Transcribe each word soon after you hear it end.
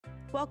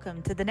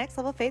Welcome to the Next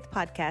Level Faith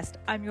podcast.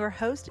 I'm your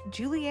host,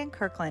 Julianne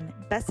Kirkland,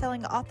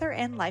 best-selling author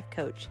and life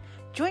coach.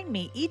 Join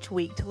me each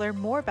week to learn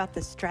more about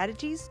the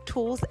strategies,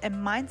 tools, and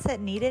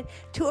mindset needed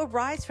to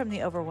arise from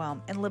the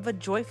overwhelm and live a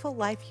joyful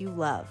life you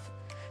love.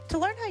 To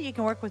learn how you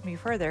can work with me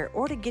further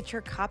or to get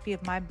your copy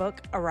of my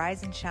book,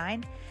 Arise and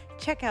Shine,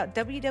 check out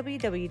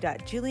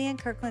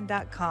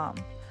www.juliannekirkland.com.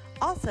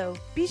 Also,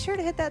 be sure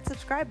to hit that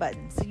subscribe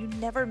button so you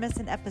never miss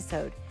an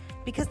episode,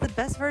 because the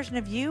best version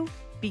of you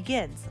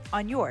begins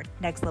on your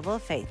next level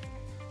of faith.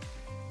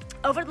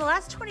 Over the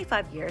last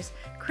 25 years,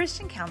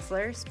 Christian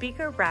counselor,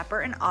 speaker, rapper,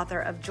 and author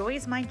of Joy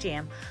is My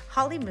Jam,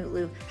 Holly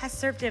Mutlu, has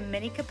served in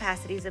many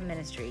capacities of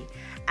ministry.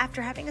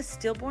 After having a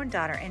stillborn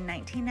daughter in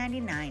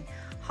 1999,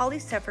 Holly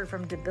suffered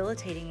from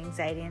debilitating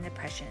anxiety and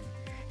depression.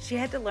 She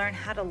had to learn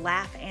how to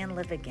laugh and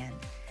live again.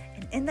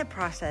 And in the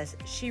process,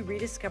 she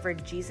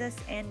rediscovered Jesus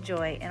and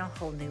joy in a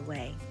whole new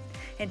way.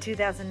 In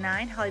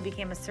 2009, Holly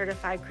became a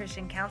certified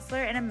Christian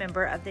counselor and a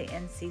member of the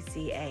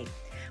NCCA.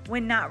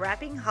 When not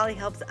rapping, Holly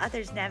helps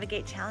others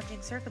navigate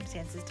challenging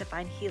circumstances to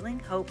find healing,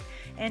 hope,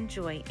 and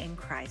joy in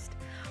Christ.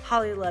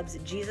 Holly loves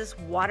Jesus,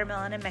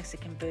 watermelon, and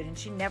Mexican food, and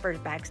she never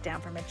backs down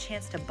from a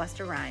chance to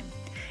bust a rhyme.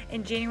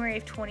 In January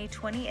of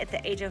 2020, at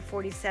the age of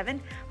 47,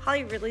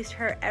 Holly released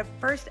her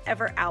first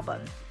ever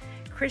album.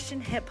 Christian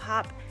hip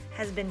hop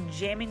has been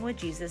jamming with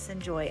Jesus and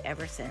joy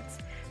ever since.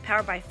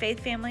 Powered by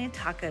faith, family, and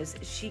tacos,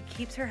 she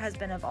keeps her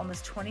husband of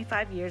almost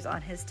 25 years on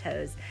his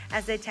toes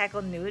as they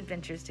tackle new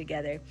adventures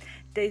together.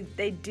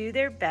 They do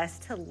their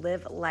best to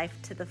live life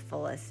to the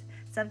fullest,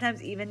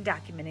 sometimes even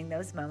documenting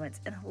those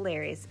moments in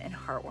hilarious and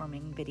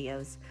heartwarming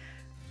videos.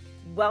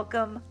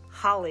 Welcome,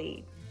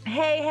 Holly.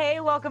 Hey,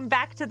 welcome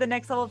back to the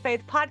Next Level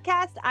Faith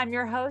podcast. I'm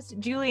your host,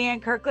 Julianne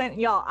Kirkland.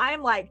 Y'all,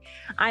 I'm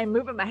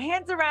moving my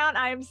hands around.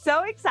 I am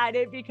so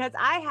excited because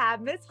I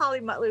have Miss Holly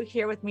Mutlu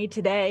here with me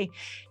today.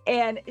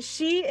 And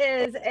she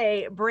is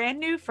a brand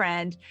new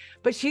friend,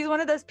 but she's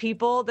one of those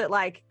people that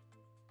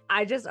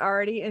I just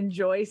already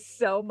enjoy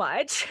so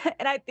much.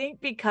 And I think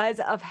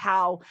because of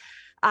how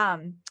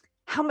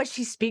much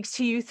she speaks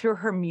to you through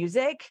her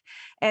music.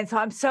 And so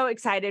I'm so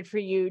excited for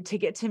you to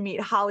get to meet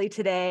Holly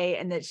today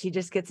and that she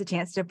just gets a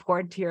chance to pour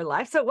into your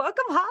life. So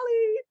welcome,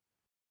 Holly.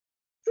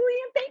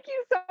 Julianne, thank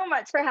you so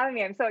much for having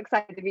me. I'm so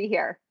excited to be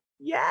here.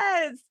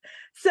 Yes.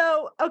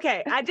 So,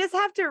 okay, I just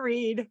have to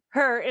read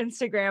her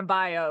Instagram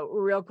bio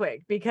real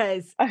quick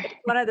because it's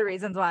one of the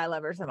reasons why I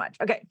love her so much.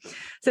 Okay.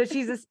 So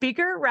she's a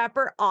speaker,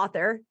 rapper,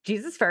 author,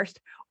 Jesus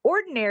first,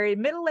 ordinary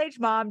middle-aged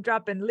mom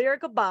dropping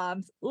lyrical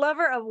bombs,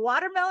 lover of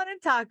watermelon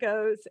and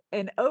tacos,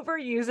 and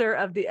overuser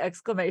of the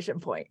exclamation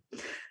point.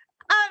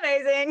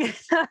 Amazing.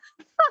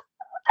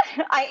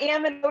 I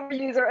am an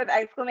overuser of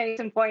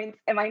exclamation points.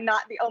 Am I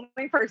not the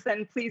only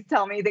person, please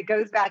tell me, that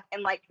goes back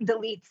and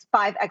deletes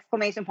 5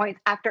 exclamation points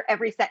after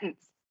every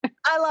sentence?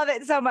 I love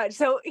it so much.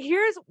 So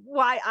here's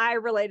why I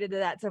related to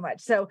that so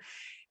much. So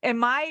in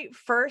my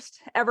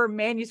first ever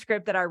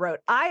manuscript that I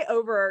wrote, I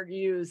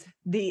overuse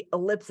the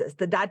ellipsis,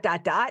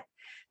 the ...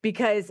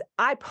 because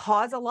I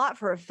pause a lot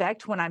for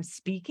effect when I'm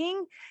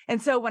speaking.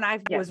 And so when I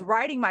was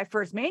writing my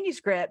first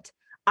manuscript,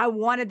 I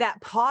wanted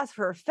that pause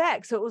for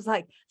effect. So it was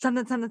like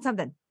something,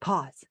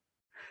 pause,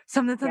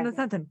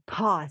 something,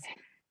 pause.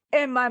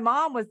 And my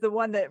mom was the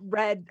one that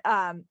read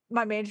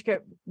my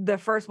manuscript, the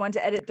first one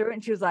to edit through.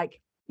 And she was like,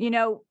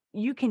 you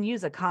can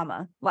use a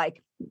comma.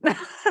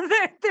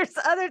 There's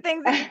other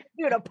things that you can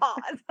do to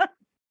pause. But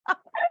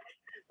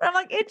I'm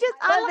like,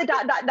 I love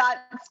the ...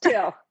 dots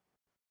too.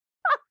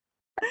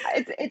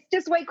 It's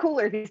just way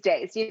cooler these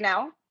days,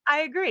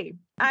 I agree.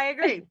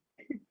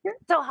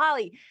 So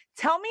Holly,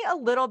 tell me a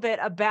little bit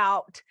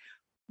about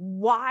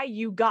why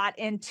you got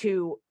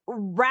into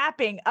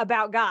rapping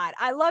about God.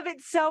 I love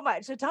it so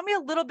much. So tell me a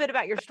little bit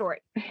about your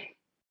story.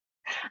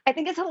 I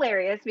think it's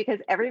hilarious because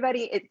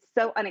it's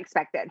so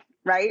unexpected,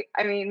 right?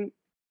 I mean,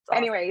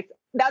 awesome. Anyways,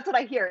 that's what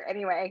I hear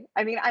anyway.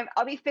 I mean,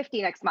 I'll be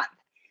 50 next month.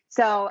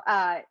 So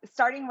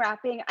starting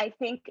rapping, I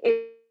think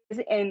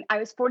I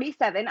was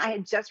 47. I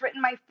had just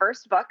written my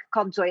first book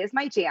called Joy is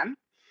My Jam.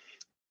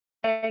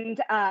 And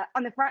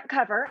on the front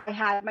cover, I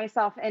had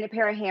myself in a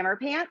pair of hammer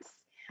pants,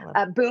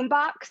 a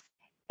boombox,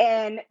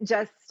 and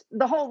just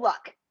the whole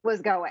look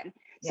was going.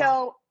 Yeah.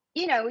 So,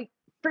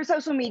 for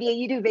social media,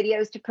 you do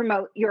videos to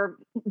promote your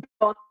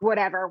book,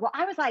 whatever. Well,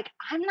 I was like,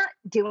 I'm not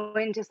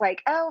doing just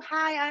oh,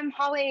 hi, I'm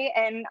Holly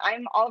and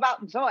I'm all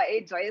about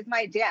joy. Joy is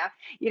my jam,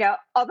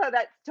 although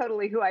that's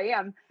totally who I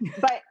am.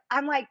 But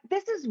I'm like,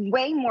 this is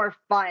way more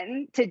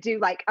fun to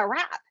do a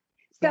rap.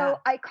 So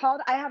I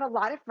have a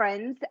lot of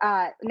friends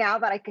now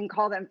that I can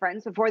call them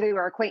friends, before they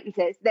were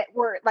acquaintances, that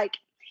were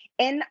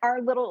in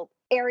our little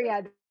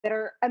area that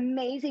are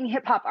amazing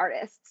hip hop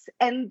artists.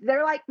 And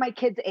they're my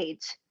kids'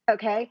 age.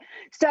 Okay.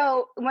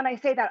 So when I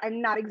say that,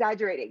 I'm not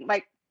exaggerating.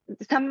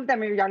 Some of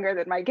them are younger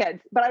than my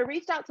kids, but I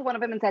reached out to one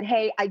of them and said,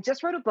 hey, I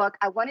just wrote a book.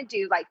 I want to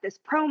do this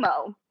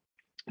promo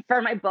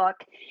for my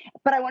book,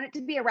 but I want it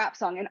to be a rap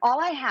song. And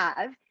all I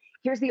have,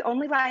 here's the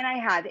only line I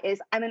have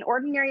is, I'm an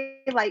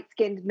ordinary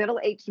light-skinned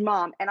middle-aged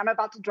mom, and I'm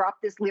about to drop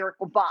this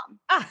lyrical bomb.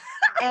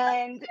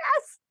 And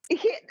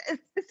he,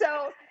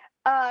 so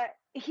uh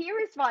he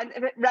responds.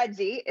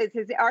 Reggie is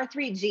his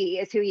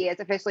R3G is who he is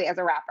officially as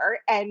a rapper,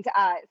 and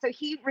so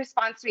he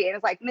responds to me and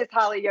is like, Miss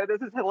Holly, yo,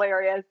 this is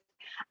hilarious.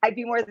 I'd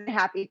be more than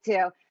happy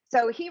to.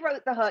 So he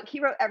wrote the hook, he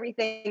wrote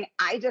everything.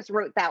 I just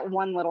wrote that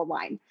one little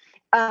line.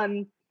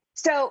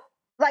 So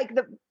like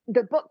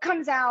the book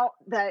comes out,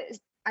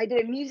 I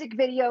did a music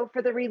video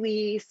for the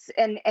release,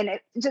 and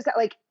it just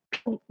like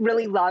people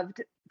really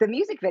loved the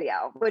music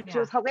video, which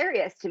was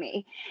hilarious to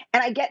me.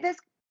 And I get this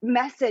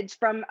message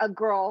from a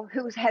girl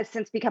who has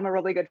since become a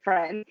really good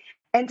friend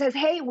and says,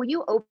 hey, will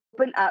you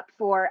open up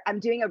for, I'm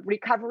doing a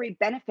recovery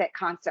benefit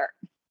concert.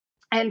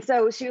 And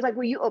so she was like,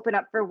 will you open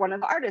up for one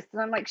of the artists?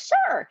 And I'm like,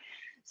 sure.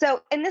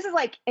 So, and this is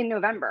like in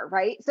November,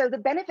 right? So the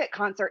benefit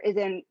concert is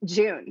in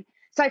June.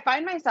 So I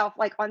find myself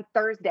like on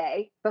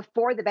Thursday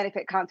before the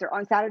benefit concert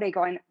on Saturday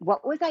going,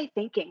 what was I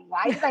thinking?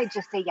 Why did I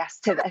just say yes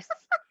to this?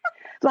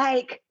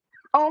 Like,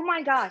 oh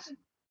my gosh.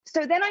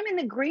 So then I'm in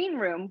the green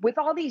room with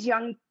all these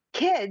young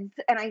kids,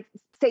 and I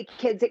say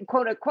kids,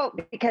 quote unquote,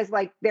 because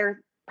like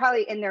they're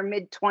probably in their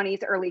mid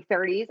 20s, early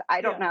 30s. I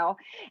don't know.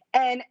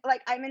 And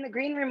like, I'm in the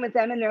green room with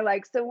them and they're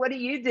like, so what do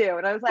you do?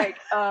 And I was like,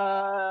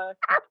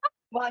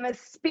 well, I'm a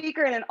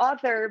speaker and an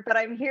author, but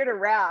I'm here to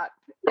rap.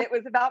 It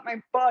was about my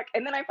book.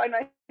 And then I find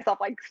myself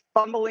like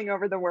fumbling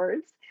over the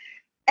words.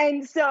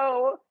 And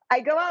so I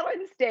go out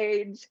on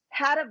stage,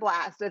 had a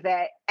blast with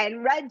it.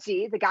 And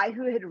Reggie, the guy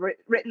who had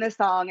written the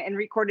song and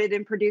recorded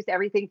and produced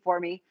everything for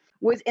me,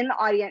 was in the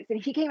audience. And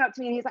he came up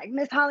to me and he's like,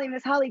 Miss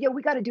Holly, yo,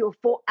 we got to do a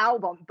full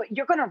album, but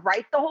you're going to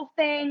write the whole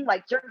thing.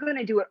 Like, you're going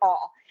to do it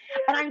all.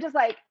 And I'm just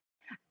like,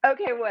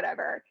 okay,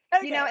 whatever.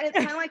 Okay. You know, and it's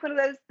kind of like one of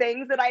those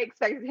things that I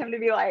expected him to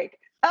be like,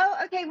 oh,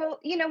 okay, well,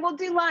 you know, we'll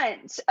do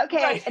lunch.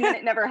 Okay. Right. And then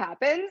it never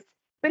happens.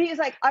 But he was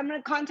like, I'm going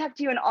to contact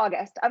you in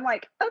August. I'm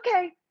like,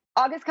 okay.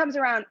 August comes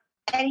around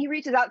and he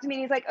reaches out to me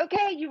and he's like,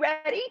 okay, you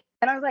ready?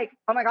 And I was like,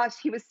 oh my gosh,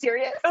 he was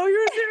serious. Oh, you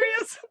were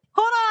serious?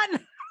 Hold on.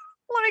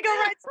 Let me go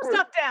write some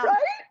stuff down.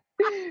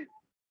 Right?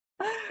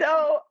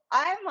 So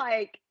I'm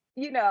like,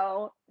 you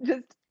know,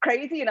 just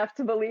crazy enough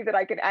to believe that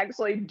I could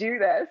actually do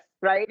this,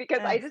 right?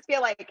 Because I just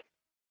feel like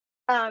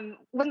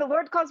when the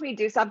Lord calls me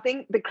to do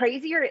something, the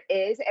crazier it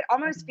is, it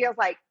almost feels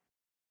like,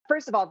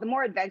 first of all, the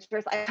more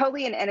adventurous. I'm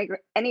totally an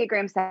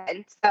Enneagram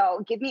 7,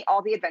 so give me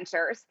all the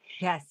adventures.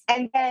 Yes.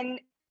 And then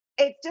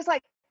it's just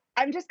like,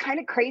 I'm just kind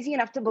of crazy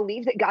enough to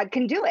believe that God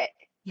can do it.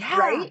 Yeah.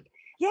 Right?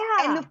 Yeah.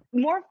 And the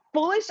more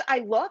foolish I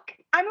look,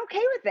 I'm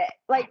okay with it.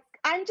 Like,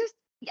 I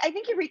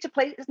think you reach a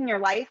place in your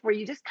life where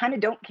you just kind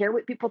of don't care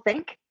what people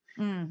think.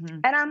 Mm-hmm.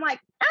 And I'm like,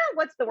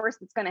 what's the worst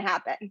that's going to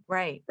happen?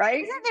 Right.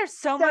 Right. Isn't there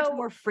so much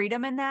more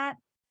freedom in that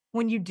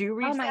when you do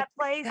reach that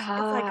place? Gosh.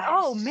 It's like,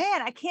 oh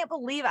man, I can't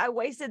believe I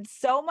wasted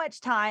so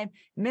much time,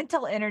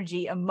 mental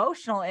energy,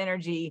 emotional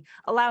energy,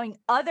 allowing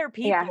other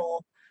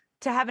people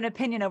to have an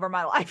opinion over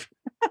my life.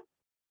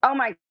 Oh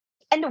my,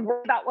 and to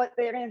worry about what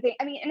they're going to think.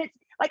 I mean, and it's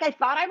like, I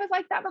thought I was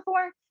like that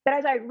before, but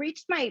as I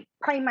reached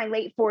probably my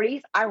late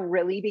 40s, I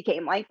really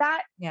became like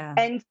that. Yeah.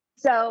 And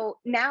so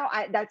now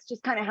that's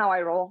just kind of how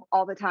I roll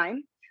all the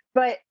time.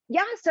 But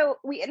yeah, so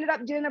we ended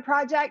up doing the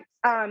project.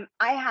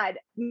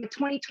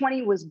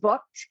 2020 was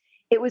booked.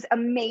 It was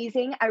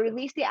amazing. I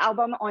released the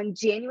album on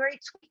January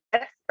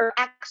 25th, or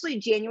actually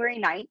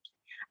January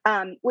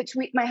 9th, which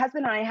my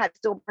husband and I had a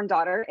stillborn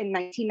daughter in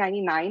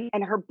 1999,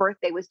 and her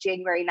birthday was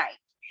January 9th.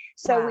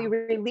 So we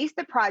released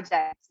the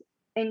project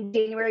in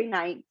January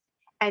 9th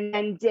and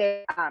then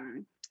did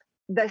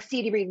the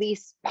CD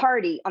release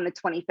party on the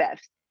 25th.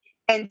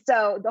 And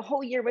so the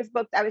whole year was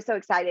booked. I was so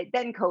excited.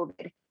 Then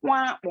COVID,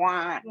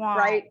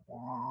 right?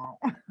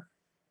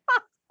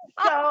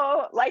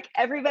 So like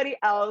everybody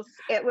else,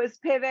 it was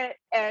pivot.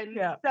 And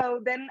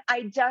so then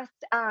I just,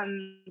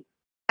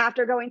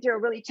 after going through a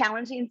really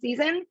challenging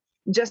season,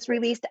 just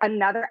released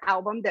another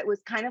album that was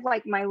kind of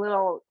like my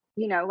little,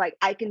 you know, like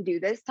I can do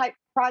this type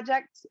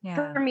project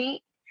for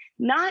me.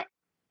 Not,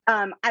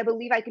 I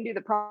believe I can do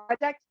the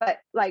project, but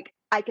like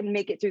I can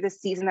make it through the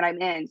season that I'm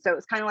in. So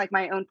it's kind of like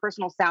my own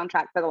personal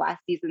soundtrack for the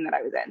last season that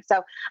I was in.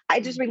 So I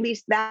just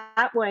released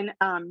that one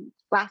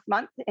last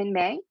month in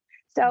May.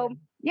 So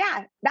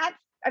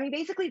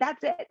basically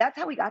that's it. That's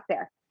how we got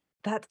there.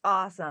 That's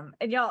awesome.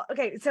 And y'all,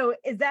 okay, so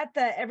is that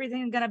the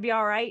Everything's Gonna Be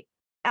All Right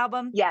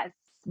album? Yes.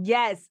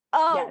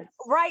 Oh, yes.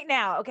 Right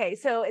now. Okay,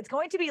 so it's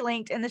going to be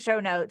linked in the show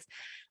notes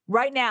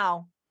right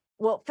now.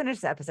 Well,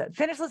 finish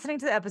listening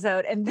to the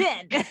episode, and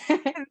then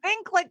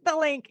click the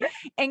link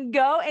and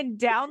go and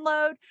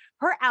download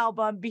her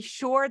album. Be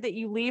sure that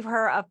you leave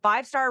her a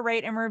 5-star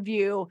rate and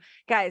review.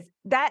 Guys,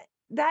 that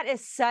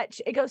is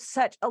it goes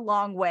such a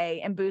long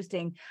way in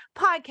boosting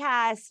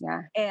podcasts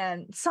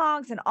and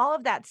songs and all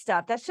of that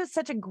stuff. That's just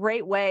such a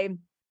great way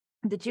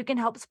that you can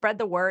help spread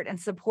the word and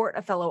support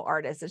a fellow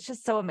artist. It's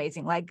just so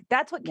amazing. Like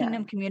that's what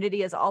Kingdom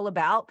Community is all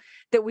about,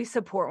 that we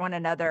support one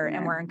another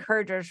and we're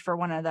encouragers for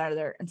one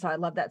another. And so I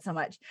love that so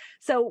much.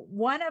 So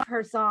one of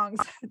her songs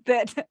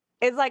that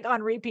is like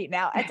on repeat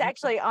now, it's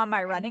actually on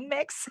my running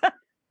mix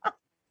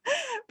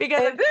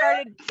because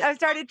I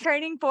started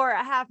training for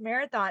a half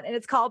marathon, and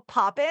it's called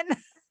Poppin'.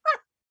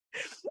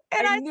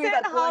 And I I knew sent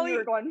that's the one you Holly,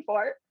 were going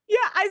for. yeah,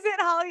 I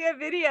sent Holly a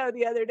video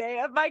the other day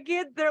of my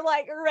kids. They're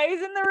like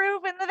raising the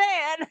roof in the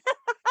van,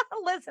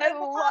 listening I to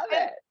love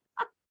mine. it.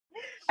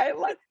 I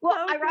love, It's well,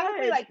 so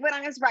ironically, good. like when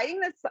I was writing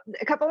this,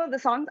 a couple of the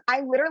songs, I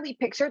literally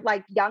pictured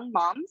like young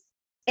moms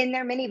in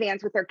their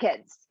minivans with their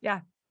kids. Yeah,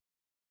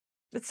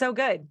 it's so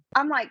good.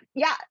 I'm like,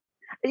 yeah,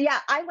 yeah.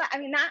 I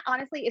mean, that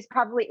honestly is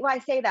probably, well, I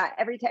say that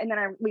every time, and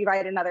then we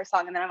write another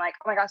song, and then I'm like,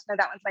 oh my gosh, no,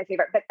 that one's my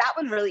favorite. But that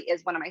one really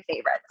is one of my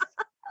favorites.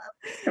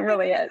 It It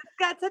really is. is. It's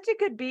got such a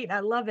good beat, and I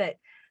love it.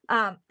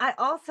 I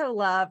also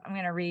love, I'm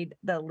going to read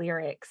the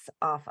lyrics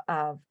off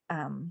of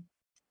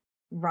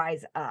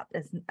Rise Up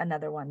is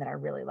another one that I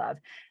really love.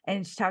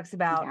 And she talks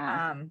about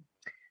Yeah.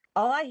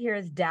 all I hear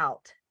is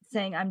doubt,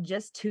 saying I'm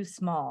just too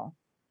small.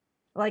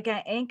 Like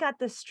I ain't got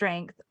the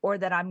strength or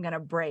that I'm going to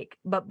break,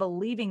 but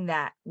believing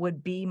that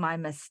would be my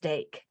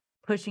mistake,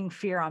 pushing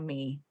fear on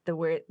me the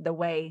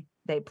way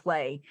they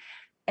play.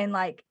 And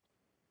like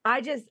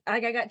I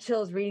got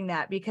chills reading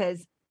that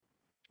because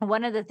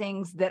one of the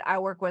things that I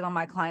work with on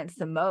my clients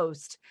the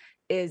most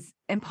is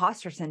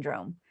imposter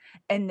syndrome.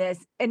 And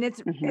Hmm.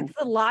 it's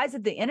the lies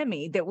of the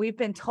enemy that we've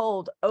been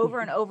told over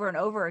and Hmm. over and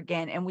over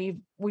again. And we've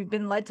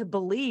been led to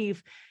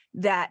believe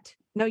that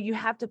no, you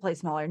have to play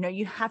smaller. No,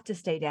 you have to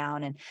stay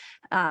down.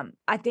 And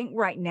I think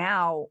right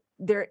now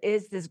there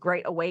is this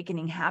great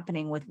awakening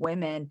happening with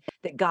women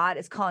that God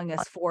is calling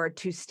us forward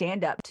to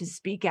stand up, to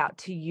speak out,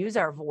 to use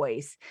our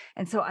voice.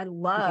 And so I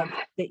love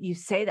Yeah. that you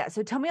say that.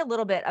 So tell me a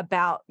little bit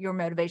about your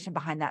motivation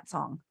behind that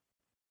song.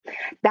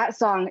 That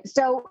song.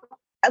 So,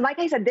 like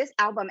I said, this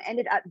album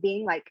ended up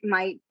being like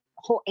my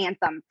whole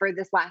anthem for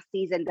this last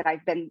season that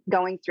I've been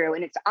going through.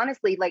 And it's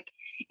honestly like,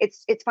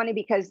 it's funny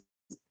because,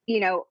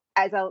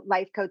 as a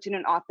life coach and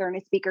an author and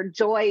a speaker,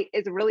 joy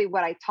is really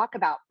what I talk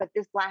about. But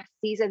this last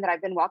season that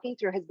I've been walking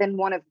through has been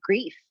one of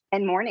grief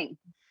and mourning.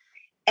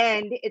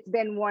 And it's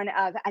been one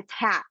of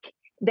attack,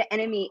 the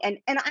enemy. And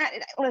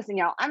I listen,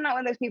 y'all, I'm not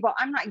one of those people.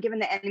 I'm not giving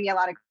the enemy a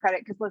lot of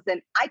credit because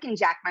listen, I can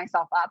jack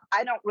myself up.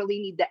 I don't really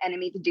need the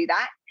enemy to do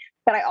that.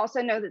 But I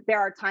also know that there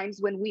are times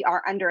when we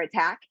are under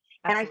attack.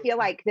 And I feel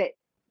Absolutely. like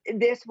that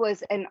this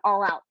was an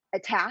all-out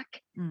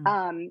attack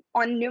Mm.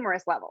 on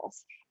numerous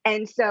levels.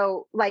 And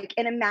so, like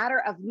in a matter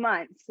of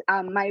months,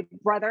 my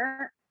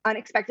brother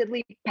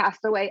unexpectedly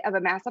passed away of a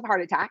massive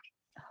heart attack.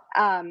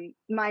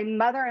 My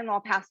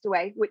mother-in-law passed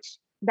away, which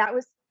that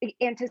was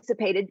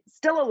anticipated,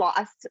 still a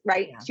loss,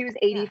 right? Yeah. She was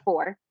Yeah.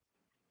 84.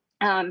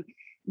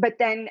 But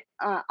then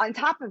on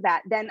top of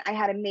that, then I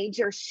had a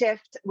major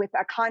shift with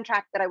a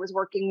contract that I was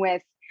working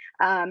with.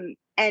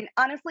 And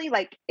honestly,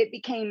 like it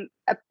became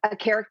a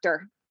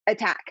character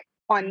attack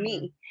on Mm.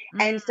 me.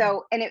 And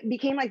Mm. and it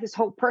became like this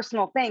whole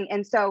personal thing.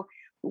 And so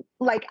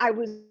like I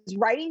was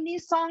writing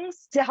these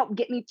songs to help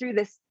get me through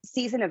this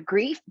season of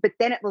grief, but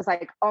then it was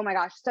like, oh my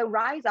gosh. So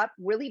Rise Up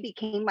really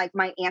became like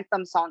my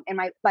anthem song. And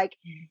my like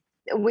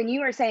when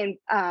you were saying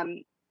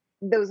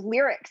those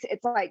lyrics,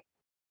 it's like,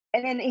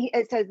 and then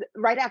it says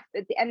right after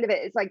at the end of it,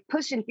 it's like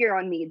push and fear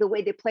on me, the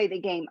way they play the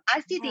game.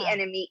 I see the Yeah.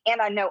 enemy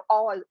and I know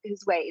all of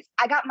his ways.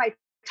 I got my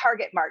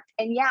target marked.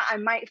 And yeah, I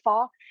might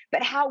fall,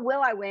 but how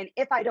will I win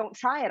if I don't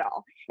try at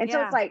all? And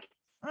so it's Yeah. like,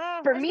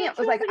 for I me, get it was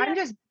chills like, I'm again.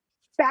 just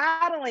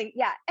battling.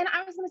 Yeah. And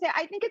I was going to say,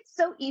 I think it's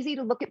so easy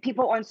to look at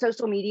people on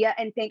social media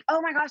and think,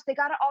 oh my gosh, they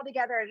got it all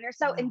together. And they're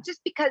so, and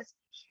just because,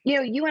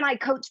 you and I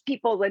coach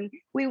people and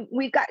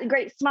we've got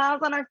great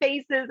smiles on our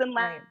faces and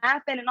Right.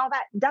 laughing and all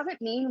that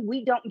doesn't mean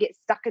we don't get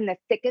stuck in the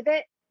thick of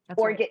it That's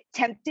or right. get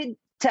tempted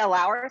to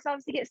allow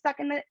ourselves to get stuck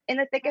in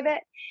the thick of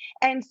it.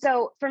 And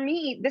so for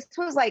me, this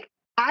was like,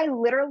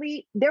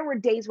 there were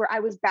days where I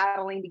was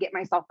battling to get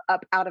myself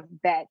up out of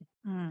bed.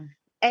 Mm.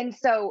 And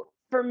so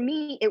for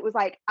me, it was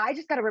like, I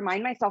just got to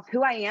remind myself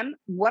who I am,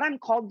 what I'm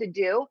called to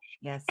do,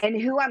 Yes.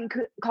 and who I'm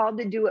called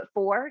to do it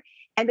for.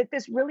 And that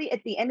this really,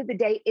 at the end of the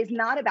day, is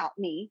not about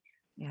me.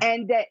 Yeah.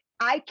 And that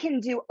I can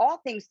do all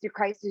things through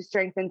Christ who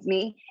strengthens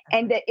me.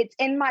 And that it's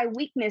in my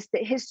weakness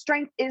that his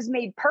strength is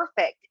made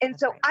perfect. And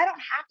That's so right. I don't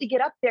have to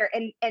get up there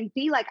and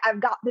be like, I've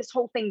got this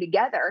whole thing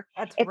together.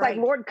 That's It's right.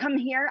 like, Lord, come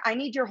here. I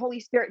need your Holy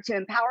Spirit to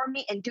empower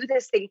me and do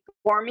this thing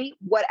for me,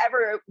 whatever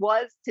it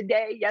was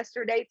today,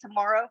 yesterday,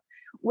 tomorrow,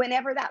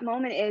 whenever that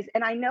moment is.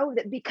 And I know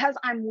that because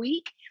I'm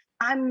weak,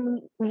 I'm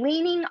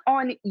leaning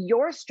on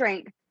your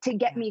strength to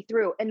get Yeah. me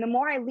through. And the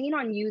more I lean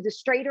on you, the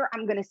straighter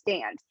I'm going to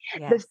stand.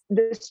 Yes.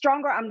 The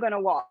stronger I'm going to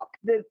walk,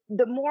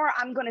 the more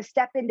I'm going to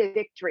step into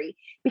victory,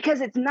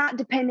 because it's not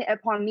dependent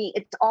upon me.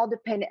 It's all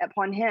dependent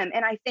upon him.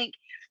 And I think,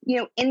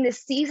 in the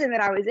season that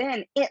I was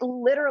in, it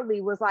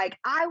literally was like,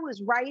 I was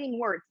writing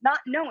words, not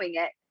knowing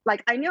it.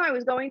 Like I knew I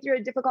was going through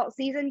a difficult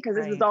season because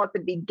this was Right. all at the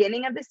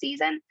beginning of the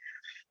season.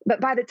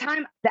 But by the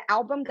time the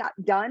album got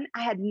done,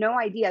 I had no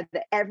idea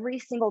that every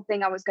single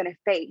thing I was going to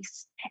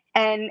face.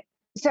 And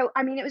so,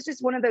 I mean, it was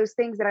just one of those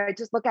things that I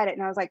just look at it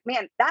and I was like,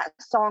 man, that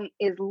song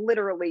is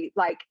literally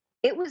like,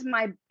 it was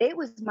my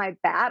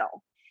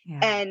battle. Yeah.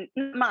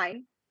 And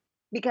mine,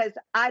 because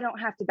I don't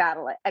have to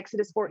battle it.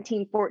 Exodus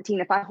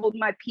 14:14. If I hold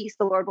my peace,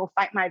 the Lord will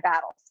fight my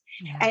battles.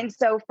 Yeah. And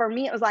so for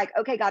me, it was like,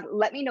 okay, God,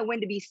 let me know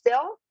when to be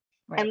still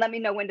and let me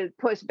know when to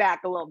push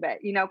back a little bit,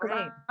 because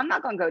Right. I'm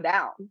not going to go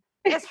down.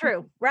 That's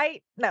true,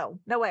 right? No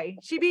way.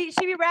 She be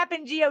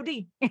rapping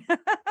God.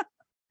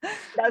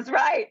 That's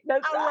right.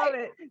 That's I right. love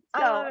it. I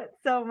So love it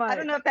so much. I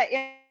don't know if that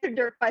answered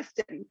your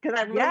question because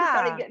I really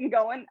started Yeah. getting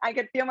going. I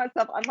could feel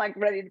myself. I'm like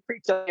ready to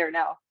preach on here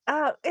now.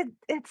 Oh,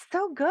 it's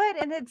so good,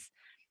 and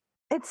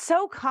it's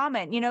so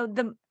common.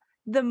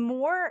 The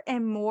more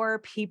and more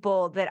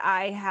people that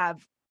I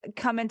have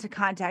come into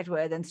contact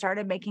with and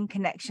started making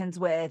connections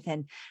with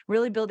and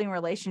really building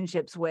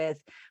relationships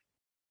with,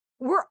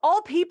 we're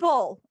all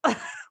people.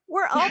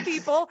 We're all Yes.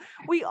 people.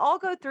 We all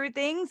go through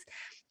things,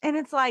 and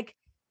it's like,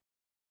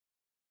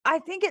 I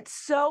think it's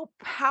so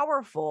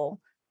powerful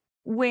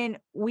when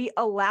we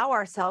allow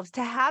ourselves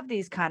to have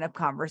these kind of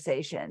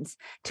conversations,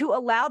 to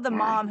allow the Yeah.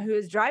 mom who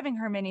is driving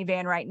her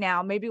minivan right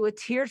now, maybe with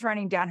tears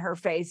running down her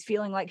face,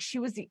 feeling like she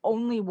was the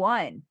only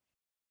one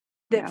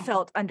that No.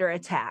 felt under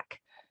attack,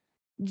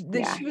 that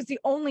Yeah. she was the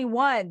only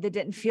one that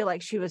didn't feel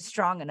like she was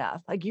strong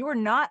enough. Like, you are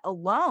not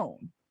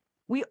alone.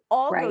 We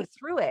all go Right.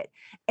 through it.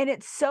 And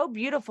it's so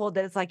beautiful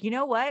that it's like, you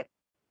know what?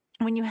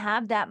 When you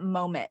have that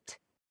moment,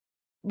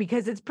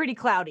 because it's pretty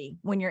cloudy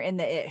when you're in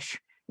the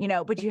ish,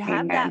 but you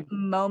have that Amen.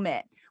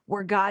 moment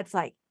where God's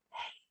like,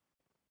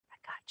 hey, I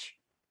got you.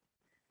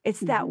 It's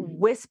that Mhm.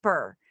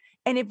 whisper.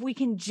 And if we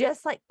can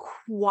just like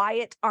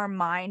quiet our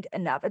mind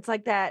enough, it's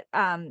like that,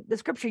 the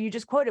scripture you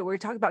just quoted where we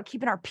talk about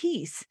keeping our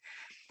peace,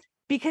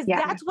 because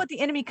Yeah. that's what the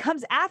enemy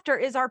comes after,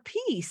 is our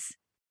peace,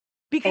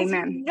 because he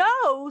Amen.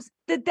 knows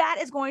that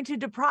is going to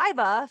deprive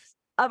us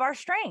of our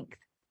strength.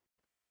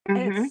 And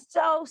Mhm. it's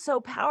so,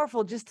 so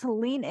powerful just to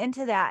lean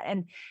into that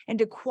and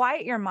to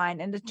quiet your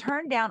mind and to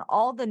turn down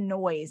all the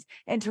noise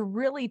and to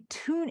really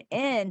tune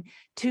in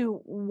to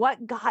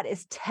what God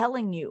is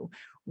telling you.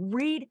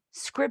 Read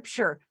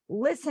scripture,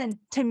 listen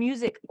to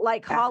music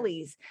like Yeah.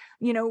 Holly's,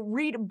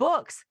 read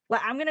books.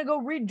 Like, I'm going to go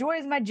read Joy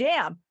is My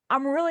Jam.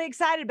 I'm really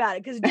excited about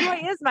it because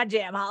joy is my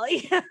jam,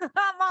 Holly. I'm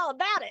all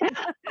about it.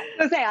 I was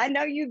gonna say, I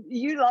know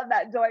you love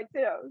that joy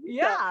too. So,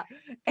 Yeah.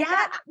 And yeah.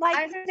 that, like,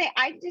 I was gonna say,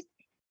 I just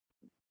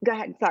go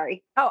ahead.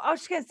 Sorry. oh, I was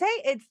just going to say,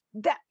 it's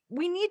that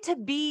we need to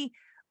be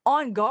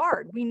on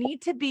guard. We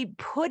need to be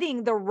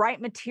putting the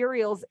right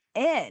materials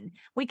in.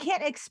 We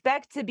can't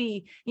expect to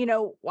be,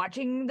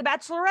 watching The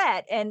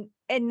Bachelorette and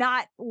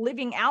not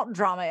living out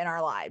drama in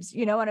our lives.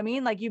 You know what I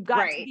mean? Like, you've got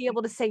to Right. be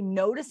able to say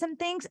no to some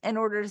things in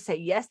order to say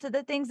yes to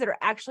the things that are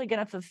actually going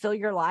to fulfill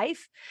your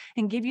life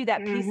and give you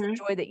that peace and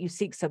Mhm. joy that you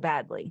seek so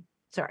badly.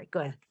 Sorry,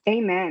 go ahead.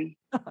 Amen.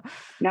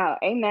 No,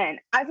 amen.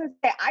 I was gonna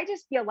say, I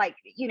just feel like,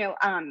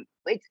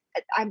 it's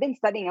I've been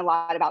studying a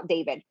lot about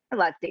David. I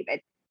love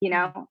David.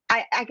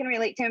 I can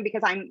relate to him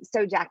because I'm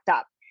so jacked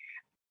up.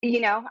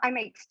 I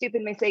make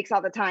stupid mistakes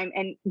all the time,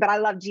 but I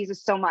love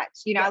Jesus so much.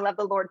 I Yep. love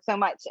the Lord so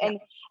much.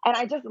 Yep. And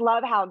I just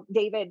love how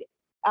David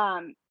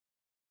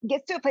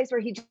gets to a place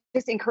where he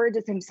just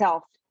encourages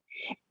himself.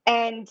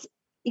 And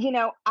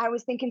I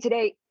was thinking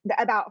today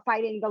about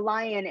fighting the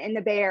lion and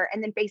the bear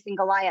and then facing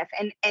Goliath.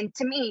 And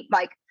to me,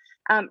 like,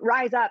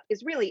 Rise Up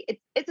is really,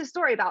 it's a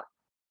story about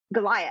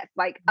Goliath,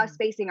 like us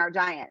facing our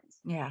giants.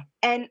 Yeah.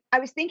 And I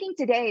was thinking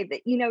today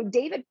that,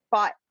 David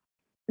fought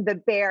the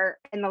bear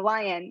and the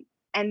lion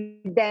and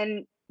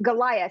then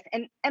Goliath.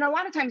 And a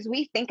lot of times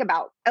we think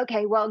about,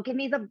 okay, well, give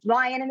me the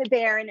lion and the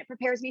bear and it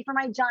prepares me for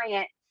my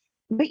giant.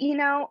 But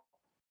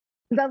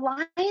the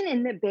lion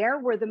and the bear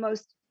were the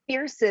most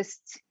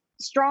fiercest,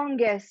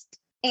 strongest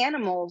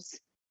animals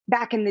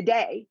back in the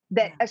day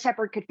that a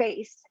shepherd could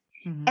face.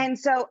 Mhm. And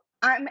so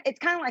it's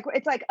kind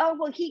of like, oh,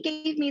 well, he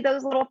gave me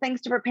those little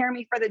things to prepare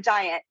me for the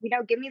giant.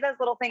 Give me those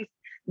little things.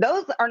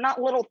 Those are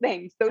not little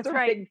things. Those That's are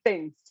right. big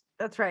things.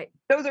 That's right.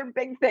 Those are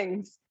big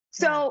things.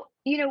 So,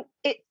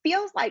 it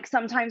feels like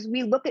sometimes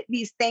we look at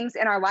these things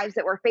in our lives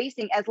that we're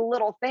facing as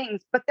little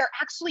things, but they're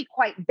actually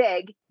quite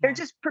big. They're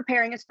just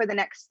preparing us for the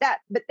next step.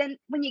 But then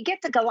when you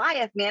get to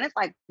Goliath, man, it's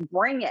like,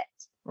 bring it.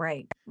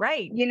 Right.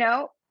 Right.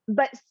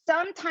 But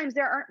sometimes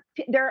there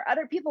are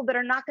other people that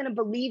are not going to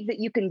believe that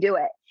you can do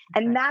it.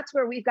 And Right. that's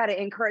where we've got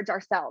to encourage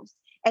ourselves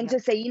and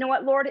just say, you know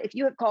what, Lord, if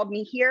you have called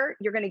me here,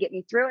 you're going to get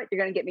me through it. You're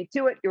going to get me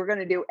to it. You're going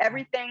to do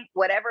everything,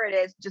 whatever it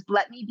is. Just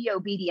let me be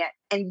obedient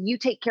and you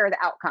take care of the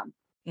outcome.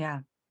 Yeah.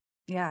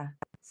 Yeah.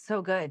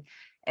 So good.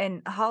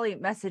 And Holly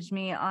messaged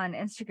me on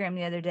Instagram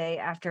the other day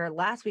after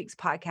last week's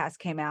podcast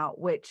came out,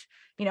 which,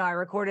 I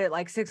recorded at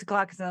like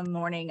 6:00 in the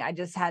morning. I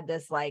just had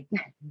this like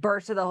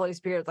burst of the Holy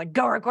Spirit. It's like,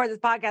 go record this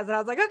podcast. And I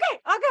was like, okay,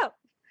 I'll go.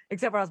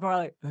 Except for I was more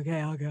like,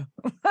 okay, I'll go.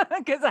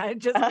 Because I had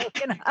just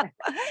woken up.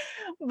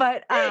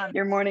 But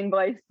Your morning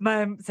voice.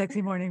 my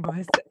sexy morning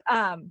voice.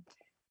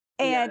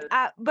 Yes.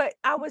 But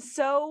I was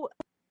so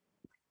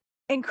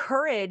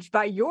encouraged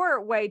by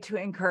your way to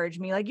encourage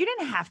me. Like, you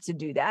didn't have to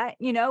do that,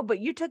 but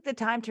you took the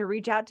time to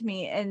reach out to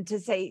me and to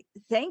say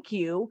thank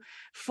you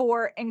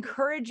for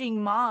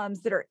encouraging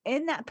moms that are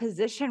in that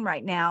position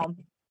right now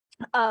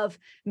of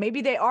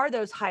maybe they are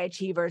those high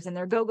achievers and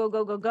they're go, go,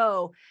 go, go,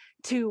 go,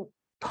 to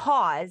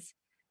pause,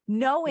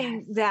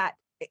 knowing that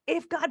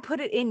if God put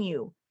it in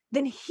you,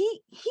 then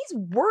he's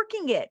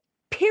working it,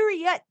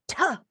 period.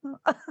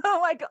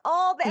 Like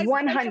all the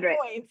exclamation 100.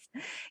 points,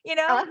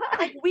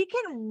 like we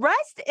can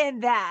rest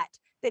in that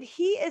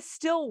he is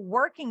still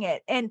working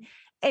it. And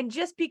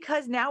just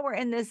because now we're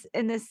in this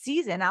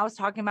season, I was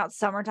talking about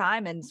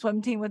summertime and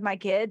swim team with my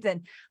kids.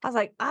 And I was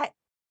like, I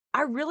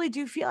really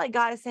do feel like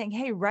God is saying,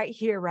 hey, right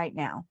here, right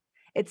now,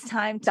 it's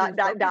time to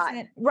focus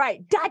in.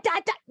 Right. ...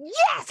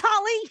 Yes,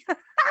 Holly.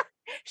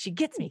 She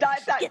gets me.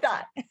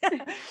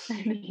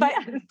 But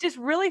just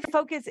really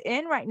focus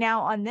in right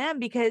now on them,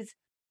 because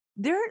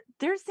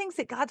there's things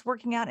that God's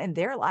working out in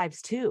their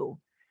lives too.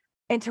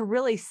 And to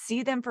really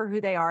see them for who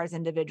they are as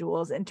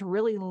individuals, and to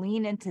really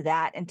lean into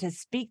that and to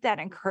speak that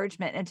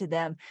encouragement into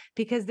them,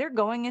 because they're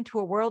going into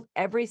a world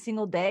every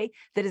single day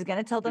that is going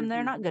to tell them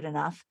they're not good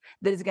enough,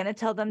 that is going to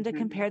tell them to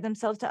compare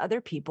themselves to other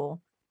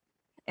people.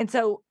 And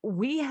so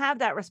we have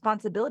that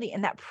responsibility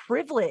and that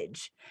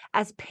privilege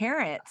as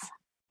parents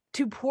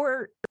to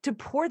pour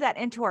that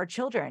into our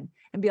children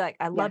and be like,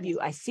 I love you.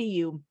 I see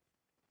you.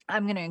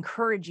 I'm going to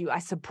encourage you. I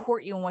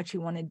support you in what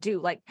you want to do.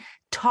 Like,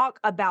 talk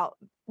about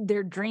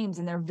their dreams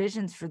and their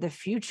visions for the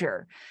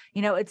future.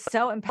 It's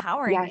so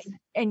empowering. Yes.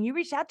 And you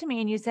reached out to me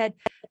and you said,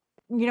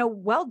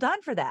 well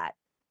done for that.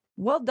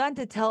 Well done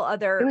to tell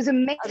it was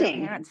amazing. other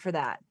parents for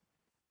that.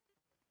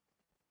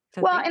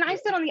 So and I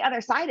sit on the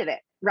other side of it,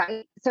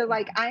 right? So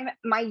like I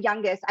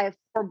have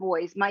 4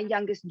 boys. My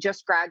youngest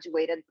just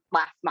graduated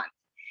last month.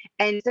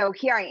 And so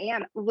here I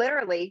am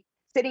literally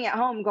sitting at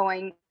home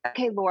going,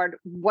 okay, Lord,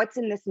 what's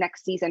in this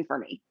next season for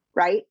me?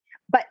 Right.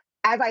 But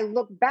as I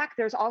look back,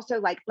 there's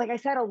also like I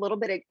said, a little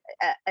bit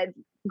of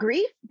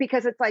grief,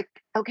 because it's like,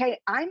 okay,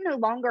 I'm no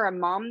longer a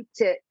mom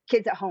to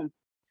kids at home.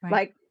 Right.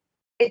 Like,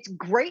 it's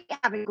great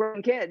having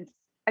grown kids.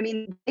 I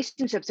mean,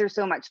 relationships are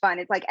so much fun.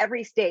 It's like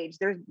every stage,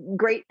 there's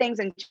great things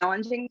and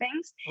challenging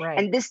things. Right.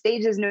 And this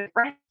stage is no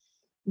different.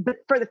 But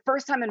for the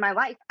first time in my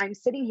life, I'm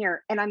sitting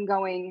here and I'm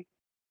going,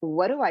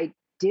 what do I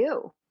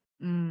do?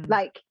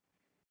 Like,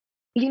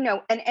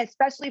 and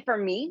especially for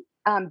me,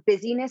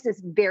 busyness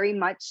is very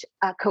much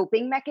a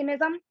coping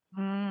mechanism.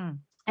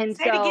 And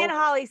say it again,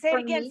 Holly. Say it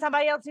again.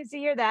 Somebody else needs to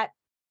hear that.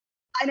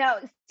 I know.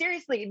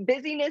 Seriously,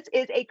 busyness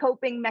is a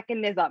coping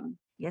mechanism.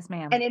 Yes,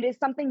 ma'am. And it is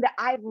something that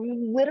I've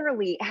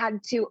literally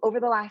had to, over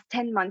the last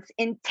 10 months,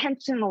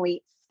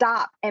 intentionally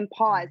stop and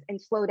pause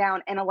and slow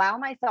down and allow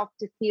myself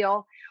to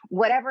feel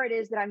whatever it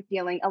is that I'm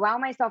feeling, allow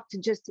myself to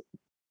just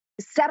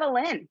settle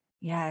in.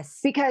 Yes.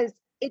 Because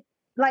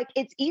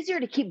it's easier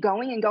to keep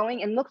going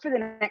and look for the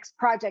next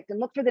project and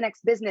look for the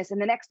next business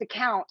and the next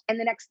account and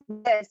the next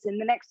this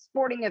and the next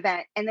sporting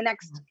event and the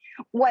next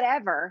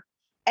whatever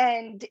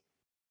and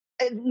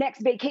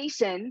next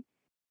vacation,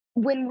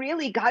 when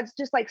really God's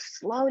just like,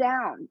 slow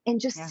down and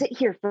just sit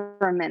here for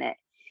a minute.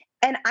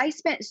 And I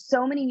spent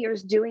so many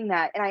years doing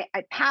that. And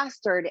I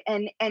pastored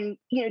and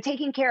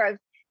taking care of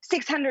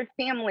 600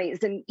 families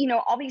and,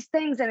 all these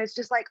things. And it's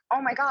just like,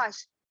 oh my gosh,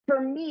 for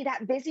me,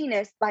 that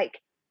busyness, like,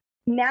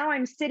 now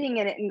I'm sitting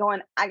in it and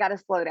going, I got to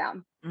slow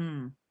down.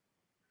 And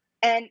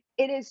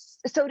it is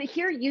so to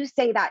hear you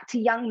say that to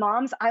young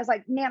moms, I was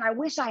like, man, I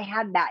wish I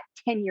had that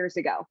 10 years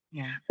ago.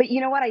 Yeah. But you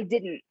know what? I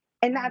didn't.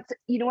 And that's,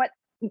 what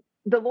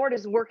the Lord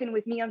is working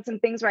with me on some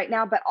things right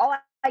now. But all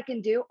I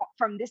can do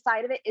from this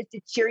side of it is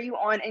to cheer you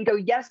on and go,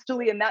 yes,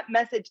 Julie, and that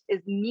message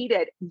is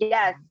needed.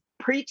 Yes,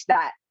 preach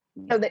that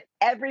so that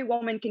every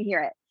woman can hear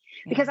it.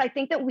 Because I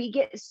think that we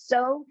get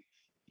so,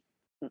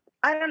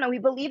 I don't know, we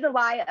believe the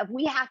lie of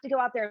we have to go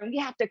out there and we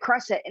have to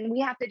crush it and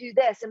we have to do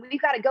this and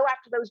we've got to go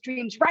after those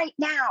dreams right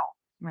now.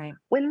 Right.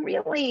 When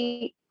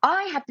really all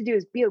I have to do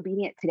is be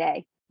obedient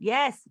today.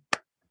 Yes.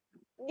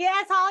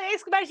 Yes, Holly,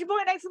 exclamation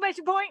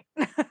point.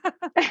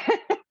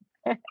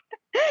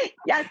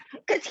 Yes,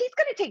 because he's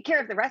going to take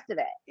care of the rest of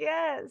it.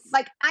 Yes.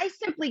 Like I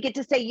simply get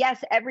to say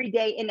yes every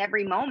day in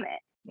every moment.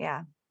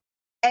 Yeah.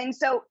 And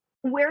so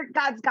where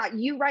God's got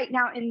you right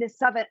now in this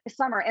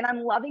summer, and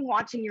I'm loving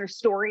watching your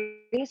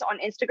stories on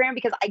Instagram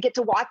because I get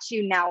to watch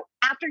you now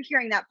after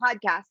hearing that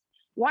podcast,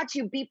 watch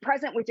you be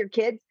present with your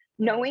kids,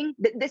 knowing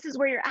that this is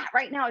where you're at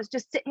right now is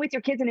just sitting with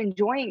your kids and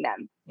enjoying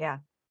them. Yeah.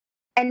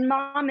 And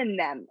momming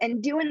them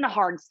and doing the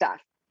hard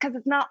stuff because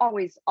it's not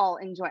always all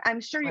enjoy.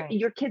 I'm sure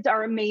your kids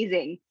are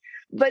amazing,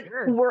 but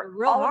we're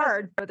real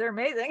hard, but they're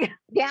amazing.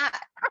 Yeah.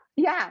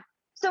 Yeah.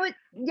 So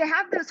you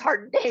have those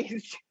hard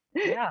days.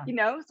 Yeah.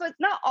 So it's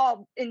not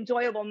all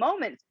enjoyable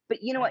moments,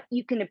 but you know what?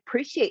 You can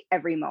appreciate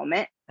every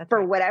moment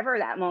for whatever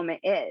that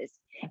moment is.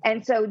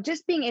 And so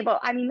just being able,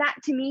 I mean, that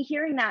to me,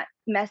 hearing that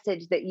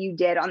message that you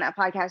did on that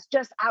podcast,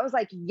 I was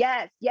like,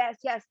 yes,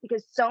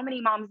 because so many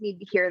moms need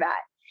to hear that.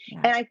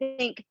 Yeah. And I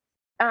think,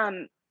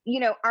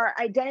 our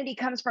identity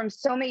comes from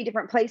so many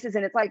different places.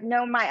 And it's like,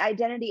 no, my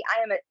identity,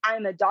 I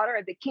am a daughter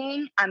of the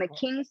King. I'm a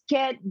King's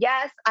kid.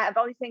 Yes, I have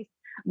all these things,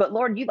 but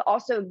Lord, you've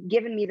also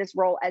given me this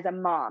role as a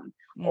mom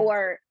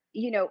or,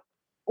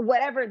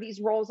 whatever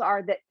these roles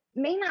are that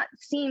may not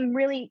seem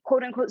really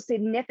quote unquote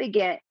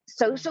significant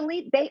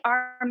socially, they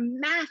are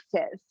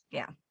massive.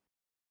 Yeah.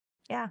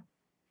 Yeah.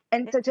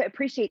 And so to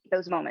appreciate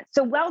those moments.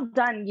 So well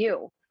done,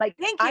 you. Like,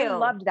 thank you. I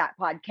loved that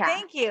podcast.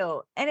 Thank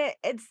you. And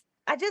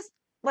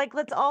like,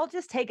 let's all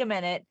just take a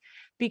minute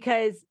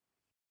because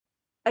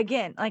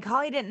again, like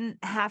Holly didn't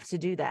have to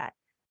do that.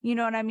 You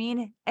know what I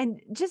mean? And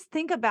just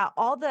think about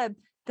all the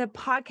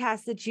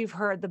podcasts that you've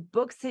heard, the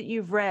books that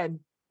you've read.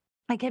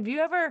 Like, have you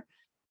ever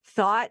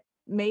thought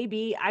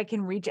maybe I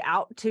can reach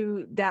out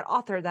to that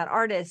author, that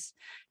artist,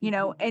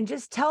 and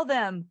just tell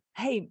them,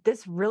 hey,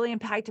 this really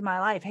impacted my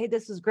life. Hey,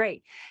 this was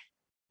great.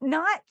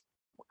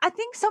 I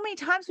think so many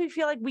times we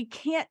feel like we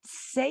can't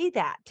say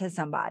that to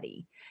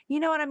somebody. You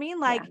know what I mean?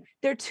 Like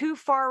they're too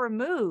far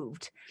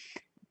removed.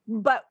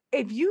 But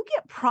if you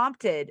get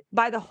prompted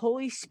by the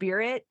Holy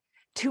Spirit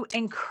to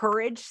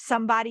encourage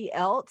somebody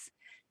else,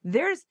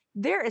 there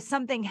is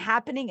something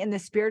happening in the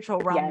spiritual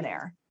realm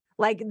there.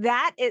 Like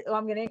that is,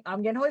 I'm getting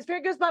Holy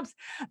Spirit goosebumps,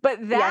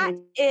 but that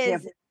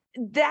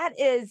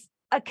is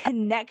a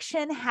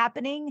connection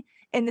happening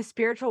in the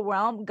spiritual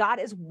realm. God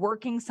is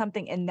working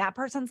something in that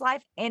person's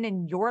life and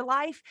in your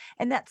life.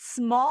 And that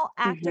small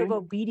act of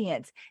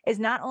obedience is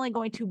not only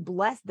going to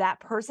bless that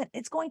person,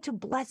 it's going to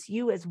bless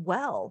you as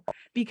well,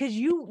 because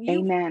you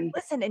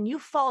listened and you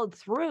followed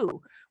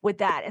through with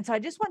that. And so I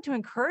just want to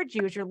encourage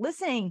you as you're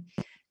listening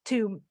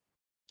to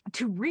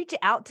reach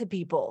out to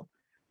people.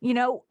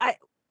 I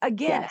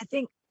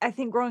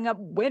think growing up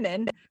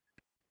women,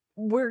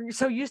 we're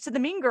so used to the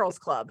Mean Girls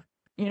Club,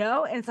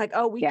 and it's like,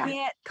 oh, we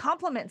can't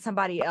compliment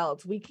somebody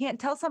else. We can't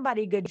tell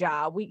somebody good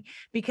job.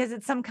 Because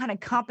it's some kind of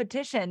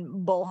competition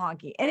bull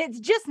honky. And it's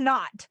just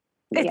not.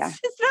 It's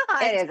just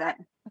not. It isn't.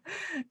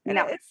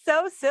 No. It's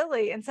so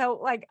silly. And so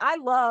like, I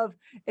love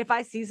if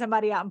I see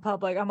somebody out in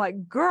public, I'm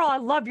like, girl, I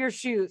love your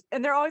shoes.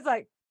 And they're always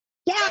like,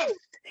 yes,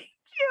 thank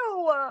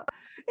you.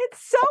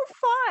 It's so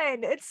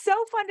fun. It's so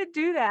fun to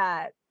do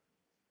that.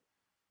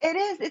 It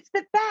is. It's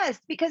the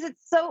best because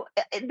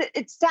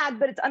it's sad,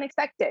 but it's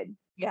unexpected.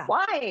 Yeah.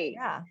 Why?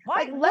 Yeah.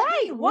 Why?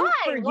 Like,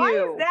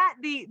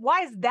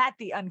 Why is that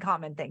the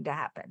uncommon thing to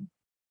happen?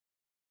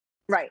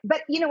 Right.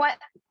 But you know what?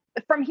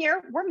 From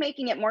here, we're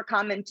making it more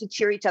common to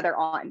cheer each other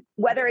on,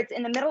 whether it's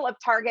in the middle of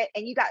Target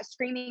and you got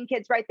screaming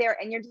kids right there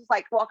and you're just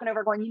like walking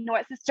over going, you know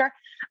what, sister,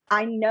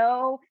 I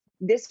know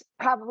this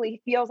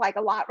probably feels like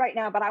a lot right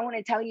now, but I want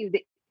to tell you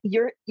that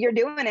you're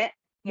doing it.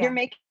 Yeah. You're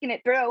making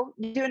it through.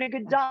 You're doing a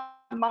good job,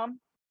 Mom.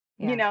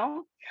 Yeah.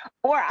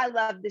 Or I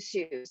love the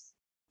shoes,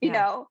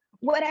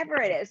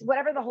 whatever it is,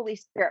 whatever the Holy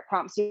Spirit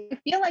prompts you. I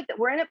feel like that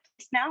we're in a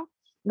place now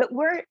that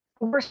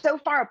we're so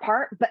far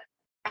apart, but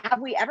have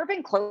we ever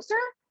been closer?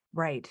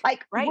 Right.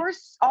 Like we're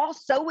all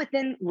so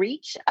within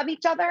reach of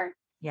each other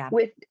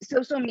with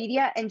social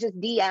media and just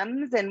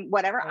DMs and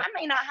whatever. Right. I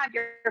may not have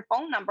your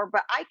phone number,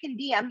 but I can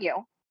DM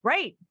you.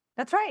 Right.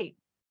 That's right.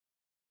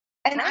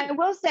 And I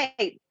will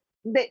say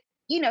that,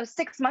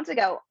 6 months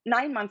ago,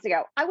 9 months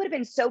ago, I would have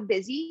been so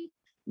busy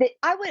that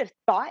I would have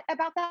thought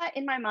about that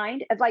in my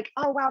mind of like,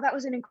 oh, wow, that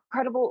was an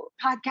incredible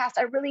podcast.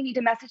 I really need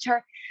to message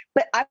her.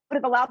 But I would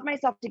have allowed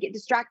myself to get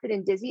distracted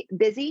and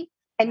busy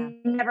and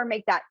never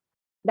make that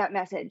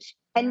message.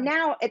 And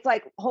now it's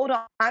like, hold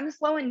on, I'm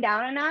slowing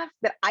down enough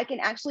that I can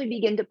actually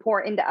begin to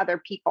pour into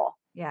other people.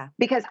 Yeah.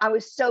 Because I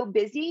was so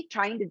busy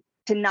trying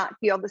to not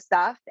feel the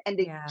stuff and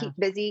to keep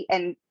busy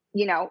and,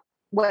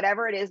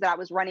 whatever it is that I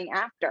was running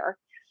after,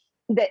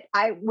 that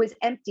I was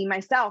empty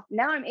myself.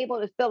 Now I'm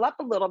able to fill up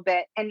a little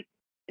bit. And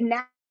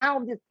now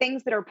the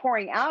things that are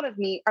pouring out of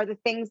me are the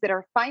things that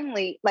are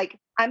finally like,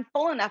 I'm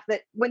full enough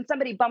that when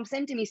somebody bumps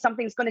into me,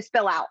 something's going to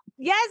spill out.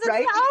 Yes, it's the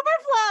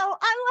overflow.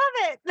 I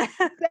love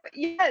it.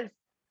 Yes.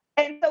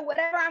 And so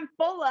whatever I'm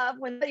full of,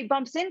 when somebody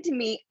bumps into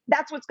me,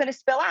 that's what's going to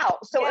spill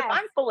out. So if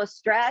I'm full of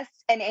stress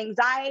and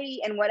anxiety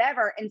and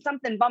whatever, and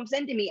something bumps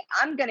into me,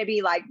 I'm going to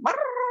be like,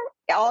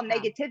 all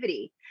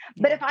negativity.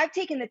 But if I've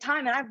taken the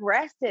time and I've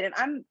rested and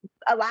I'm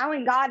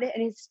allowing God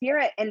and his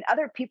spirit and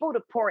other people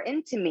to pour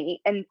into me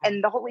and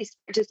the Holy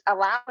Spirit just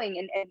allowing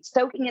and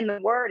soaking in the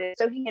word and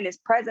soaking in his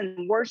presence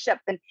and worship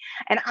and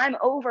I'm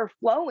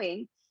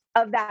overflowing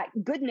of that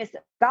goodness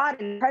of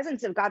God and the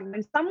presence of God.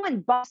 When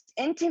someone bumps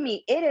into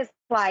me, it is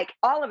like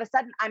all of a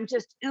sudden I'm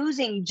just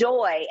oozing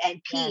joy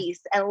and peace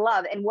and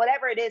love and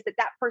whatever it is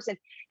that person,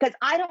 because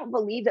I don't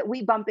believe that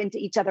we bump into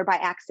each other by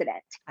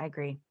accident. I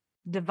agree.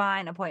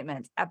 Divine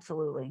appointments.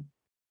 Absolutely.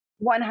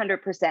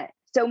 100%.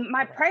 So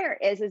my prayer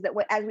is that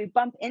as we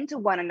bump into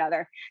one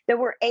another, that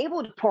we're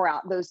able to pour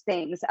out those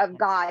things of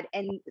God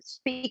and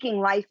speaking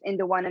life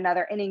into one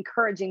another and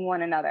encouraging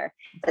one another.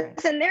 Right.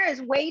 Listen, there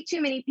is way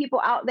too many people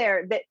out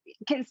there that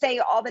can say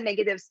all the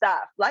negative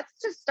stuff. Let's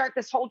just start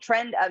this whole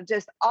trend of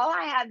just all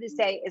I have to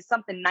say is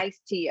something nice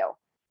to you.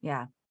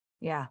 Yeah.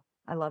 Yeah.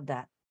 I love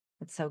that.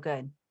 It's so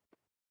good.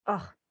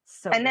 Oh,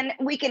 so and good.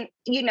 Then we can,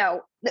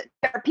 there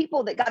are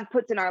people that God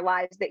puts in our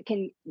lives that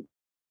can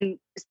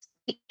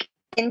speak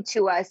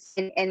into us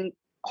and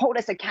hold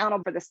us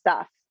accountable for the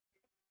stuff.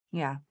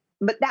 Yeah.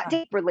 But that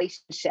deep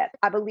relationship,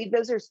 I believe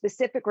those are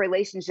specific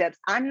relationships.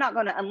 I'm not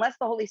going to, unless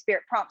the Holy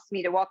Spirit prompts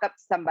me to walk up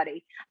to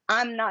somebody,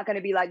 I'm not going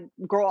to be like,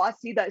 girl, I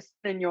see that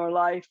in your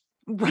life.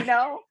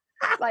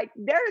 Like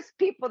there's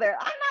people there.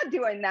 I'm not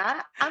doing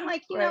that. I'm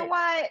like, you know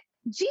what?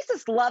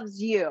 Jesus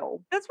loves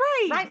you. That's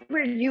right. Right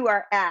where you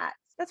are at.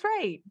 That's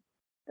right.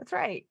 That's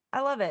right.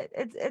 I love it.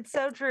 It's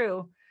so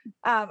true.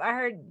 I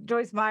heard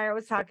Joyce Meyer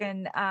was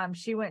talking.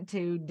 She went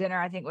to dinner,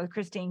 I think, with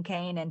Christine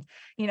Kane, and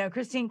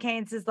Christine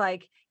Kane's is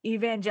like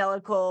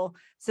evangelical,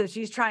 so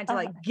she's trying to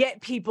like get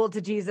people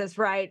to Jesus,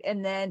 right?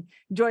 And then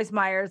Joyce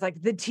Meyer is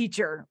like the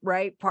teacher,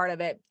 right? Part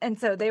of it. And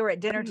so they were at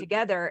dinner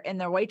together,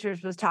 and their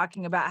waitress was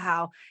talking about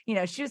how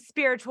she was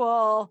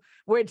spiritual,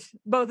 which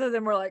both of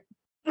them were like,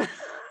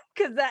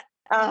 because that.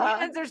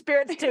 Demons are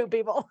spirits too,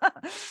 people.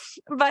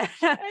 But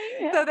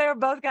so they were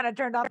both kind of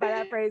turned off by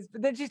that phrase.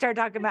 But then she started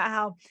talking about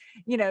how,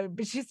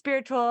 but she's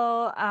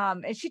spiritual,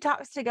 and she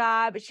talks to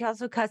God, but she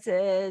also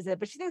cusses,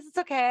 but she thinks it's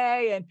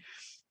okay. And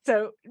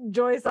so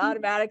Joyce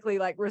automatically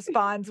like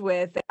responds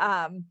with,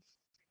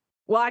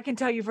 well, I can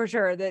tell you for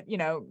sure that,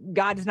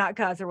 God does not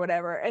cuss or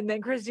whatever. And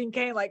then Christine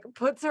Kane like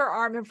puts her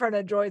arm in front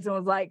of Joyce and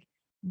was like,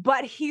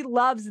 but he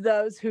loves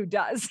those who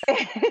does.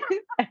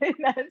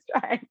 That's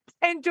right.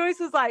 And Joyce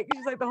was like,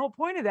 she's like, the whole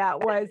point of that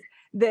was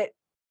that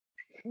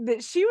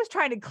she was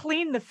trying to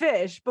clean the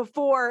fish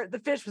before the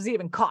fish was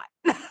even caught.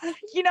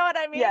 You know what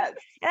I mean? Yes.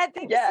 And I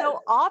think so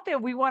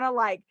often we want to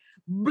like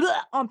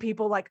blah on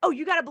people like, oh,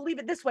 you got to believe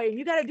it this way. And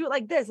you got to do it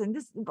like this. And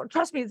this,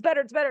 trust me, it's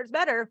better. It's better. It's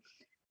better.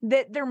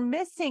 That they're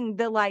missing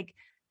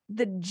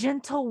the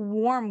gentle,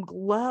 warm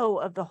glow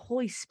of the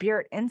Holy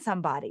Spirit in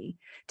somebody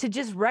to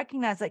just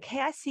recognize like,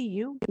 hey, I see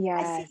you.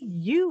 Yes. I see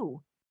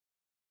you.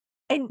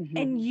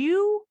 And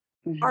you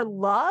are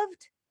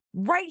loved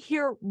right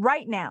here,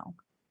 right now,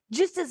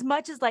 just as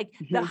much as like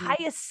the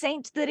highest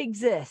saint that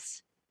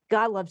exists.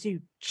 God loves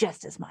you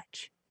just as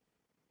much,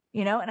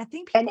 and I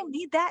think people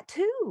need that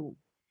too.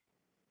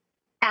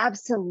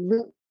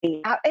 Absolutely.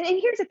 And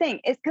here's the thing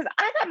is because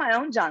I got my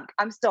own junk.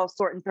 I'm still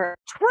sorting through.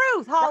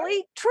 Truth,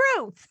 Holly,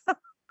 truth.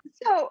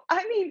 So,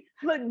 I mean,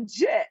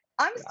 legit,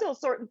 I'm still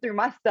sorting through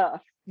my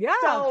stuff. Yeah.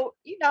 So,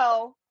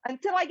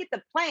 until I get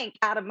the plank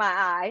out of my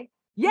eye,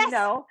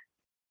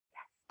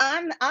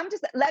 I'm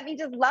just, let me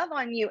just love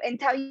on you and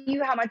tell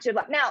you how much you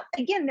love. Now,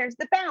 again, there's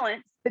the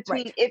balance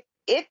between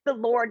if the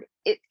Lord,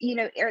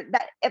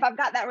 that if I've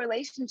got that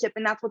relationship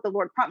and that's what the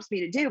Lord prompts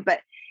me to do,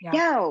 but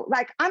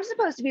like I'm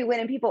supposed to be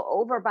winning people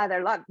over by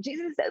their love.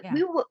 Jesus said,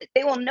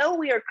 they will know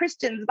we are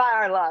Christians by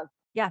our love.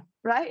 Yeah.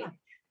 Right.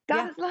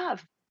 God is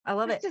love. I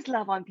love Let's it. just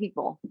love on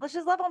people. Let's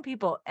just love on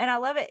people. And I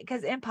love it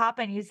because in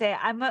Poppin' you say,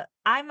 I'm not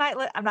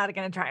going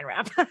to try and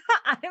rap.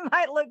 I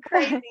might look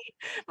crazy,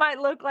 might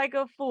look like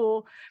a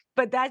fool,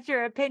 but that's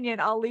your opinion.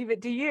 I'll leave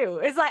it to you.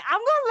 It's like, I'm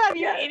going to love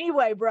you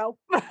anyway, bro.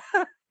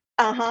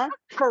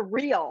 For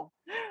real.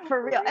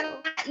 For real. And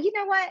you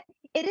know what?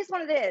 It is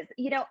what it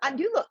is. I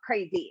do look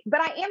crazy,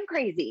 but I am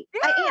crazy.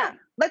 Yeah. I am.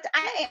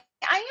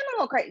 I am a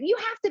little crazy. You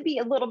have to be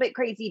a little bit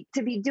crazy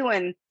to be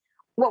doing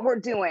what we're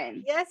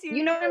doing. Yes,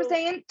 you know what I'm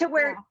saying? To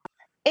where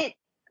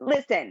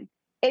listen,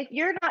 if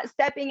you're not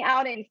stepping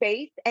out in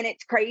faith and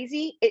it's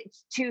crazy,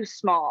 it's too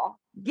small.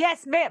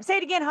 Yes, ma'am. Say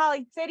it again,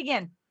 Holly. Say it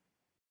again.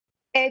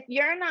 If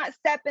you're not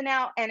stepping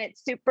out and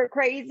it's super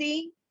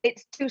crazy,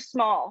 it's too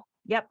small.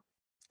 Yep.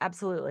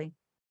 Absolutely.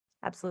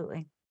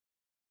 Absolutely.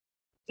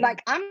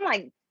 Like, I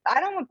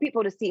don't want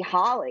people to see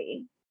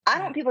Holly. I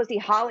don't want people to see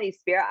Holly's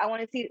spirit. I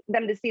want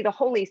them to see the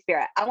Holy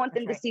Spirit. I want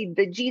them to see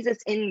the Jesus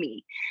in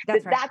me.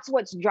 That's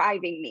what's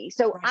driving me.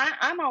 So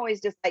I'm always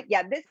just like,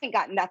 this ain't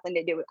got nothing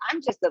to do with, I'm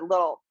just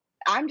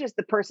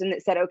the person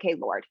that said, okay,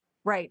 Lord.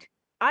 Right.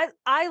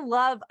 I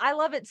love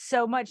it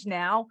so much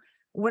now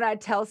when I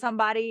tell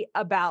somebody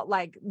about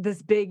like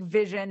this big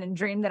vision and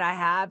dream that I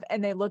have,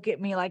 and they look at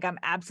me like I'm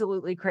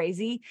absolutely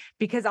crazy,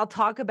 because I'll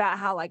talk about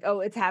how like, oh,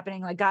 it's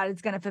happening. Like God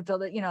is going to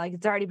fulfill it. Like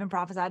it's already been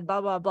prophesied,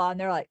 blah, blah, blah. And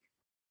they're like,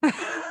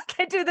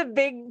 they do the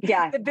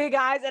big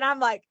eyes. And I'm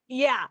like,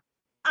 yeah,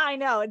 I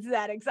know it's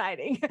that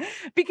exciting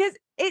because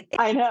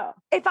I know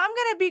if I'm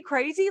going to be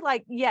crazy,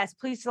 like, yes,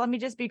 please let me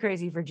just be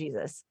crazy for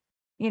Jesus,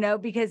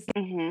 because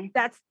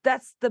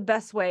that's the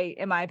best way,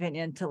 in my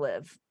opinion, to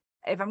live.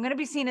 If I'm going to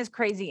be seen as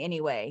crazy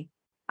anyway,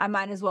 I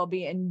might as well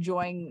be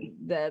enjoying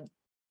the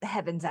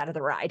heavens out of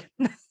the ride.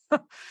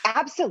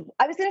 Absolutely.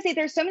 I was going to say,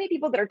 there's so many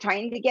people that are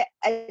trying to get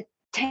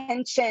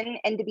attention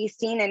and to be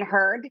seen and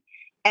heard,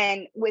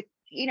 and with,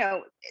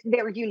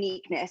 their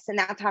uniqueness. And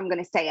that's how I'm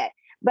going to say it.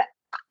 But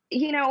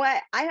you know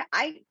what?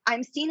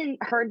 I'm seen and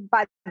heard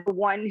by the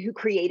one who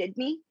created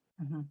me.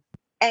 Mm-hmm.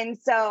 And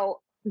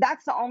so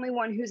that's the only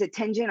one whose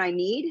attention I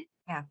need.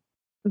 Yeah.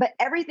 But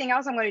everything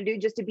else I'm going to do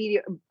just to be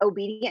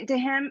obedient to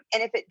him.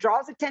 And if it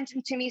draws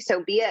attention to me,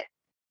 so be it.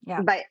 Yeah.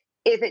 But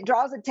if it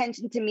draws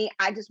attention to me,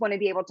 I just want to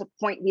be able to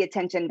point the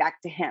attention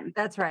back to him.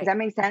 That's right. Does that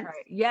make sense?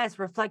 Right. Yes.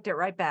 Reflect it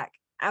right back.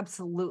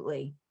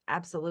 Absolutely.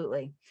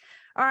 Absolutely.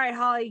 All right,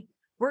 Holly,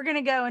 we're going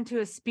to go into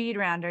a speed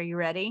round. Are you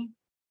ready?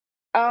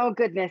 Oh,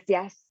 goodness.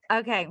 Yes.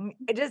 Okay.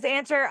 Just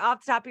answer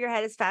off the top of your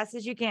head as fast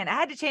as you can. I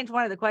had to change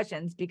one of the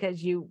questions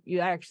because you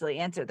actually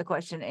answered the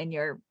question in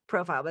your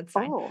profile, but it's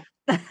fine. Oh.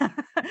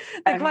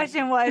 The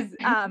question was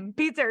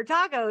pizza or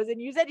tacos, and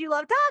you said you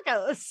love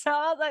tacos. So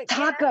I was like,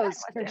 tacos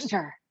for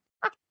sure.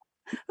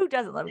 Who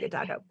doesn't love a good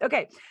taco?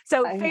 Okay.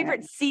 So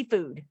favorite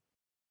seafood.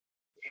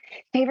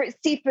 Favorite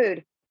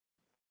seafood.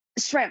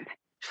 Shrimp.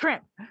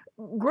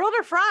 Grilled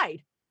or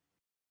fried?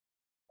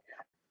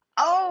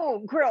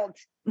 Oh, grilled.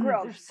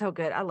 They're so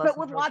good. I love But some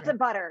with grilled lots shrimp. of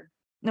butter.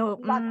 No,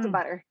 Lots of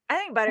butter. I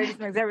think butter just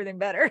makes everything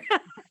better.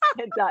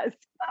 It does.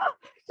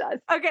 It does.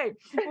 Okay.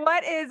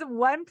 What is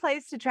one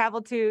place to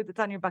travel to that's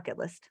on your bucket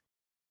list?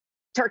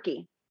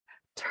 Turkey.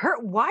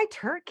 Why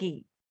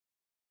Turkey?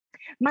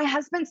 My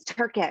husband's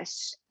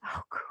Turkish.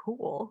 Oh,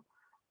 cool.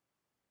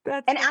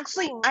 That's And so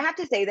actually, cool. I have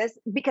to say this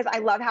because I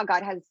love how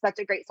God has such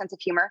a great sense of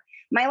humor.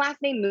 My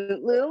last name,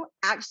 Mutlu,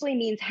 actually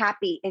means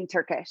happy in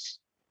Turkish.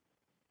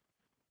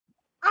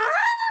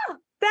 Ah,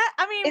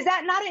 Is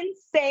that not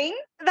insane?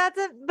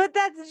 but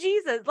that's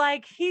Jesus.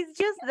 Like he's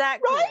just that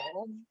Right?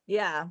 cool.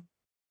 Yeah.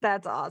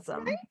 That's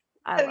awesome. Right?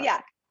 I So love yeah,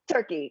 it.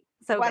 Turkey.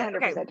 So good. 100%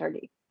 Okay.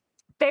 Turkey.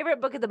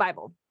 Favorite book of the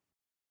Bible?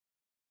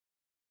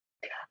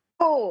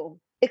 Oh,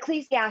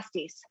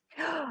 Ecclesiastes.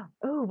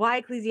 Oh, why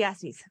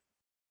Ecclesiastes?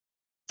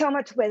 So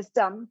much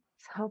wisdom.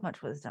 So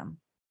much wisdom.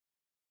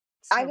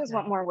 I So just good.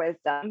 want more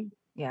wisdom.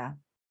 Yeah,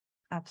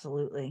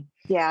 absolutely.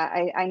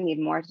 Yeah, I need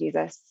more,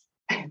 Jesus.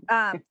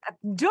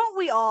 Don't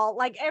we all,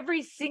 like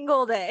every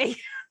single day?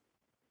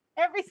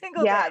 Every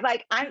single Yeah, day.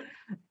 like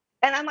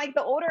I'm like,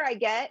 the older I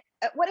get,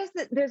 what is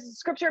there's a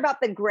scripture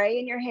about the gray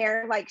in your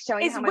hair, like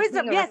showing It's how much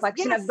wisdom. being a Yes,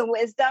 reflection yes, of the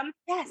wisdom.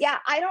 yes. Yeah,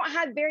 I don't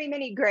have very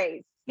many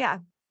grays. Yeah,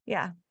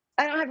 yeah.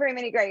 I don't have very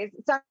many grays.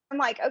 So I'm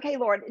like, okay,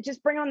 Lord,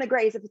 just bring on the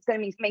grays if it's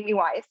going to make me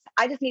wise.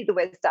 I just need the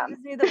I wisdom.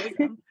 just need the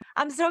wisdom.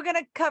 I'm still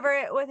gonna cover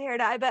it with hair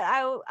dye, but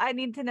I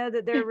need to know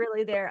that they're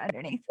really there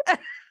underneath.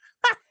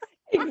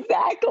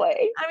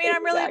 Exactly. I mean,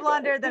 I'm really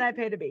blonder than I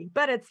pay to be,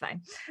 but it's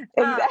fine.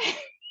 Exactly.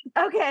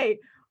 Okay.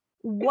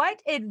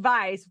 What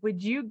advice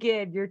would you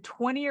give your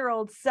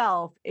 20-year-old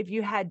self if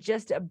you had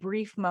just a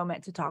brief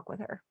moment to talk with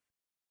her?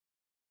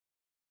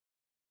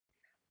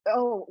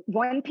 Oh,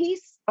 One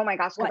Piece. Oh my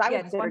gosh, because I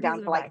would Just sit her one piece down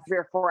of for like advice. 3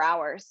 or 4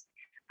 hours.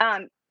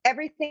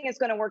 Everything is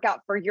going to work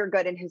out for your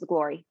good and His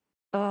glory.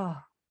 Oh,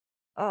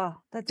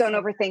 that's Don't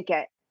so, overthink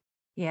it.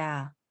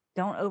 yeah.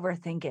 Don't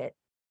overthink it.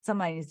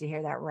 Somebody needs to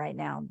hear that right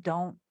now.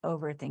 Don't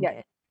overthink Yeah.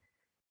 it.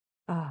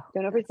 Oh,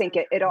 Don't that's so overthink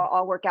it. It'll true.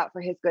 all work out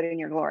for His good and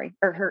your glory,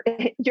 or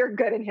your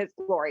good and His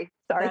glory.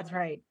 Sorry. That's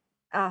right.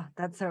 Oh,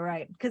 that's so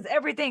right. Because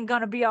everything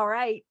gonna be all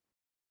right.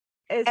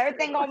 It's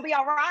Everything true. gonna be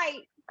all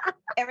right.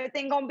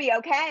 Everything gonna be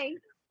okay.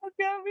 It's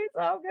gonna be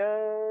so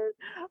good.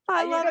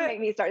 I You're love gonna it. make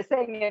me start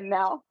singing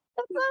now.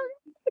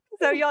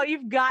 So y'all,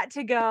 you've got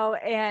to go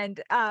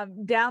and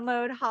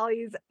download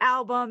Holly's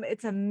album.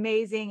 It's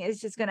amazing.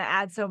 It's just going to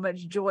add so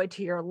much joy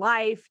to your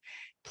life.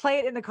 Play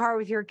it in the car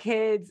with your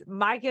kids.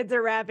 My kids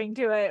are rapping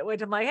to it,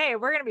 which I'm like, hey,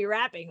 we're going to be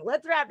rapping.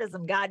 Let's rap to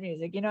some God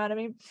music. You know what I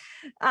mean?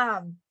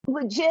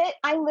 Legit,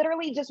 I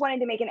literally just wanted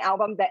to make an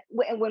album that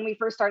when we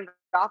first started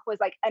off was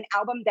like an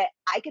album that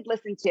I could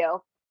listen to,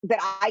 that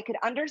I could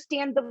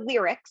understand the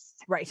lyrics.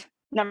 Right.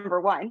 Number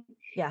one.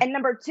 Yeah. And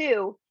number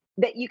two,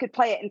 that you could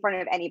play it in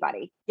front of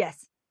anybody.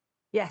 Yes.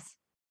 Yes.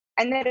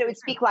 And that it would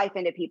speak life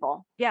into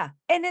people. Yeah.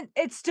 And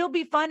it'd still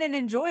be fun and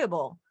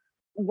enjoyable.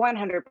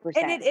 100%.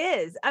 And it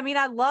is. I mean,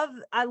 I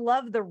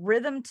love the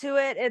rhythm to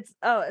it.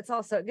 It's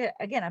also good.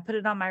 Again, I put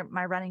it on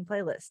my running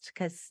playlist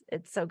because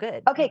it's so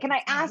good. Okay, can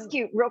I ask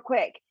you real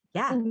quick?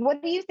 Yeah.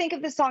 What do you think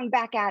of the song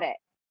Back at It?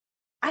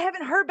 I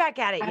haven't heard Back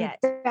at It yet.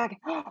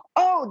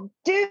 Oh,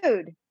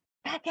 dude.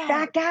 Back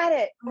at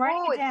It. I'm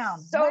writing Oh, it down.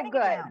 it's so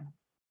good.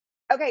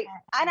 Okay.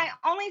 And I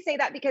only say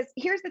that because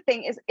here's the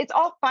thing is it's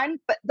all fun,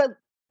 but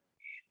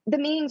the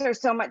meanings are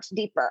so much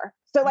deeper.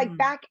 So like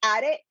Back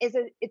at It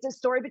it's a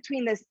story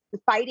between this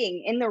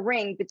fighting in the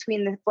ring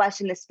between the flesh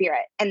and the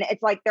spirit. And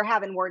it's like they're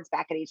having words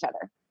back at each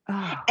other.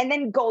 Oh. And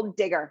then Gold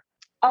Digger.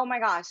 Oh my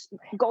gosh.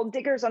 Gold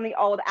Digger's on the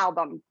old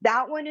album.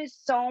 That one is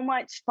so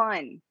much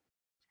fun.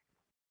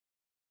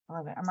 I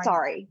love it. I'm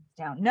sorry.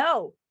 Down.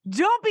 No,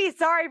 don't be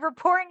sorry for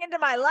pouring into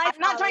my life. I'm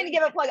not trying to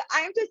give a plug.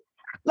 I'm just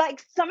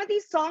like some of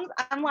these songs,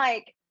 I'm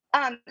like,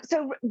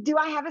 so do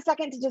I have a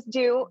second to just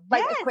do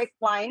like a quick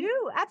line?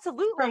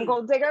 Absolutely. From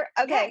Gold Digger?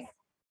 Okay.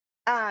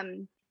 Yes.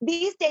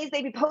 These days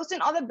they be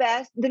posting all the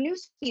best. The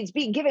news feeds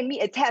be giving me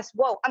a test.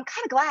 Whoa, I'm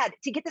kind of glad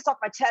to get this off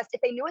my chest. If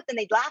they knew it, then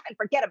they'd laugh and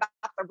forget about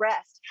the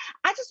rest.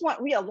 I just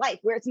want real life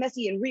where it's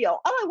messy and real.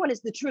 All I want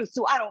is the truth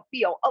so I don't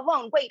feel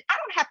alone. Wait, I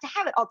don't have to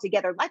have it all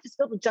together. Life is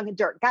filled with junk and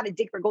dirt. Gotta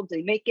dig for gold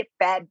to make it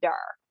better.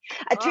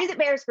 A tree that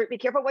bears fruit, be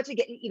careful what you're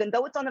getting. Even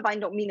though it's on the vine,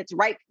 don't mean it's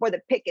ripe for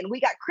the picking. We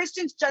got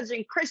Christians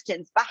judging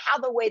Christians by how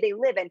the way they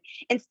live in.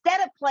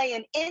 Instead of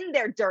playing in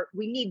their dirt,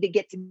 we need to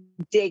get to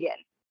digging.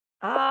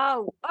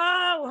 Oh,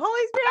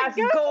 Holy Spirit.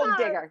 That's Gold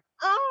Digger.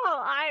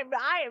 Oh, I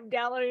am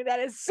downloading that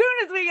as soon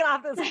as we get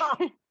off this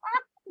call.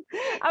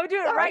 I would do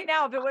it right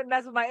now if it wouldn't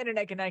mess with my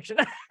internet connection.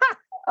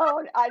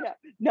 Oh, I know.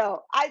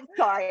 No, I'm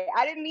sorry.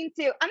 I didn't mean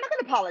to. I'm not going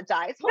to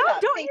apologize. Hold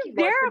up. Don't Thank you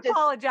Lord, dare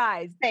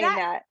apologize. Saying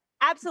that.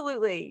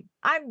 Absolutely.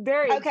 I'm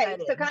very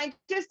excited. So can I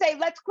just say,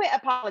 let's quit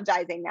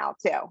apologizing now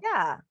too?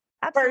 Yeah,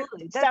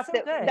 absolutely. For stuff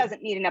that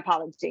doesn't need an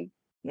apology.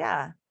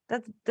 Yeah,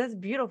 that's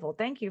beautiful.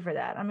 Thank you for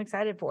that. I'm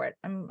excited for it.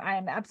 I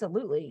am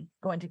absolutely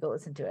going to go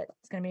listen to it.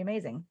 It's going to be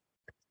amazing.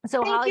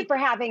 So thank you for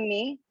having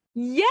me.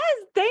 Yes,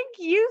 thank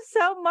you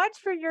so much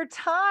for your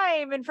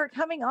time and for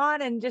coming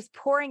on and just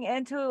pouring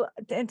into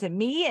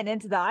me and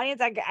into the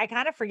audience. I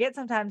kind of forget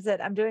sometimes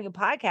that I'm doing a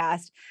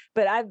podcast,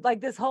 but I've like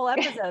this whole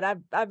episode,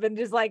 I've been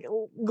just like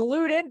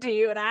glued into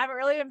you, and I haven't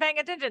really been paying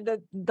attention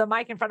to the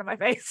mic in front of my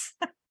face.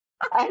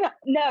 I know.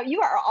 No,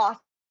 you are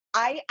awesome.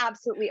 I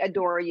absolutely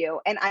adore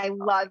you. And I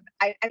love,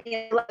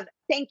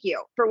 thank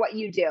you for what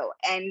you do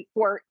and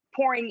for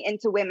pouring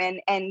into women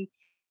and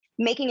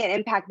making an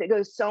impact that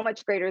goes so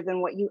much greater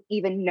than what you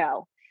even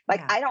know. Like,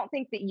 Yeah. I don't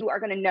think that you are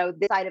going to know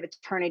this side of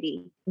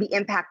eternity, the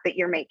impact that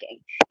you're making.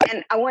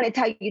 And I want to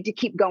tell you to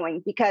keep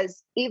going,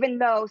 because even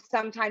though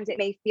sometimes it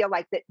may feel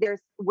like that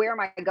where am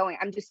I going?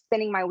 I'm just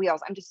spinning my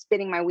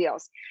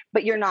wheels.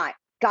 But you're not.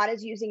 God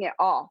is using it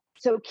all.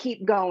 So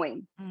keep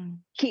going.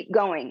 Keep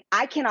going.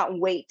 I cannot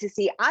wait to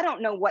see. I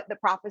don't know what the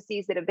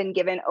prophecies that have been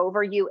given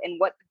over you and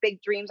what the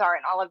big dreams are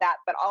and all of that.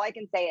 But all I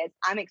can say is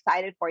I'm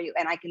excited for you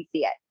and I can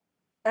see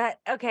it.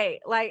 Okay,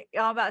 like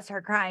I'm about to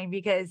start crying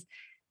because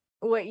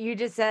what you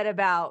just said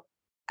about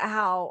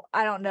how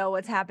I don't know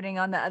what's happening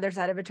on the other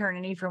side of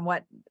eternity from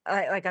what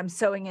I'm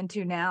sewing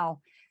into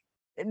now.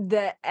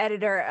 The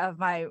editor of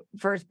my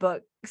first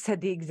book said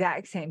the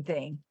exact same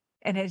thing.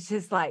 And it's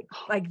just like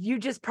you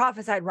just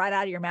prophesied right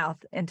out of your mouth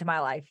into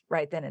my life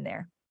right then and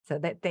there. So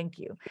thank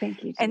you. Thank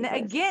you, Jesus. And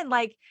again,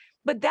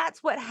 but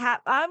that's what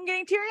I'm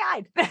getting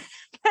teary-eyed.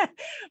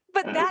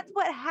 But that's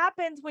what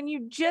happens when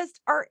you just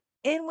are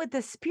in with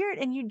the Spirit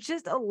and you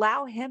just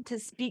allow him to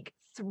speak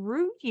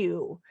through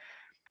you.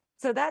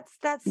 So that's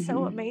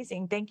so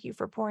amazing. Thank you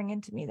for pouring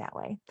into me that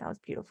way. That was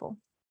beautiful.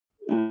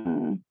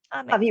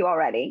 Love you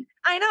already.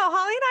 I know.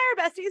 Holly and I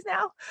are besties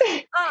now.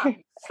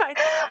 Fine.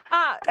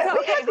 So,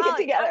 we have to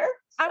Holly, get together.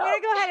 I'm going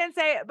to go ahead and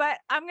say it, but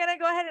I'm going to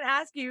go ahead and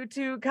ask you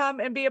to come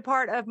and be a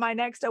part of my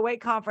next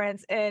Awake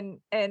conference and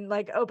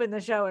like open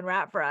the show and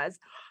rap for us.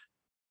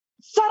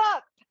 Shut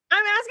up.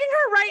 I'm asking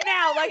her right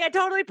now. Like I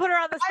totally put her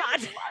on the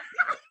spot.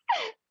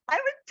 I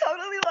would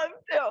totally love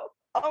to.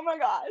 Oh my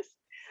gosh.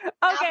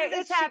 Okay,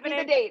 it's happening.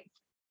 Send me the dates.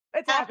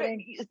 It's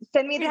happening.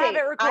 Send me the dates. Have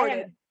it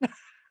recorded.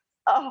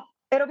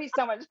 It'll be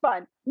so much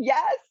fun.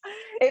 Yes.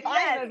 If I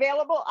am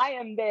available, I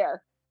am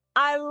there.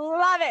 I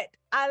love it.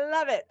 I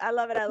love it. I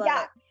love it. I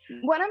love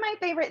it. One of my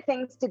favorite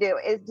things to do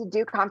is to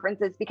do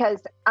conferences,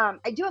 because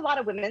I do a lot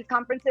of women's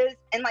conferences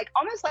and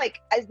almost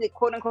as the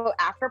quote unquote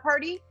after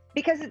party,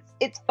 because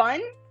it's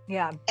fun.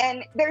 Yeah.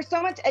 And there's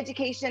so much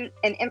education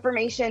and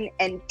information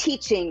and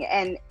teaching,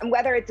 and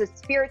whether it's a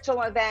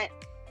spiritual event,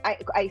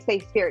 I say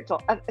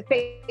spiritual, a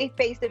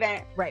faith-based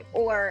event, right,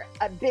 or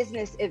a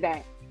business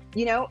event.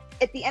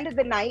 At the end of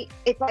the night,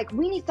 it's like,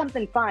 we need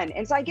something fun.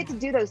 And so I get to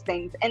do those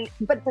things.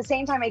 But at the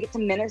same time, I get to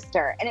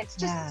minister. And it's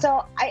just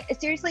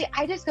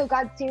I just go,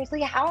 God,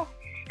 seriously, how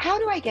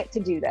do I get to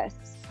do this?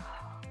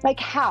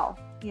 How?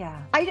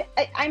 Yeah.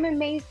 I'm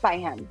amazed by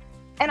him.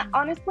 And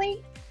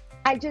honestly,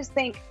 I just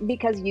think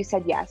because you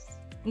said yes.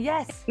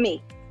 Yes.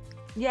 Me.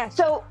 Yes.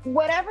 So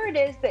whatever it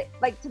is that,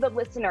 to the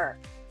listener,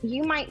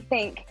 you might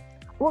think,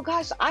 well,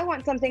 gosh, I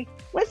want something.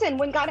 Listen,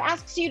 when God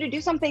asks you to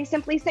do something,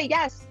 simply say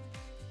yes.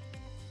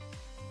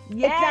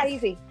 Yes. It's that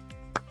easy.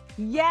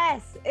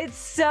 Yes. It's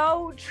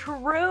so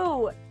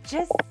true.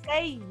 Just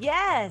say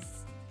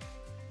yes.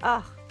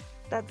 Oh,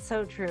 that's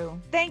so true.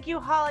 Thank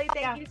you, Holly.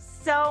 Thank you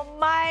so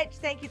much.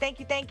 Thank you. Thank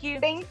you. Thank you.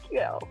 Thank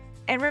you.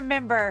 And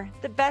remember,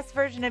 the best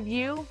version of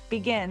you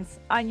begins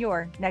on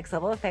your next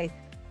level of faith.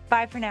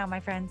 Bye for now, my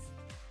friends.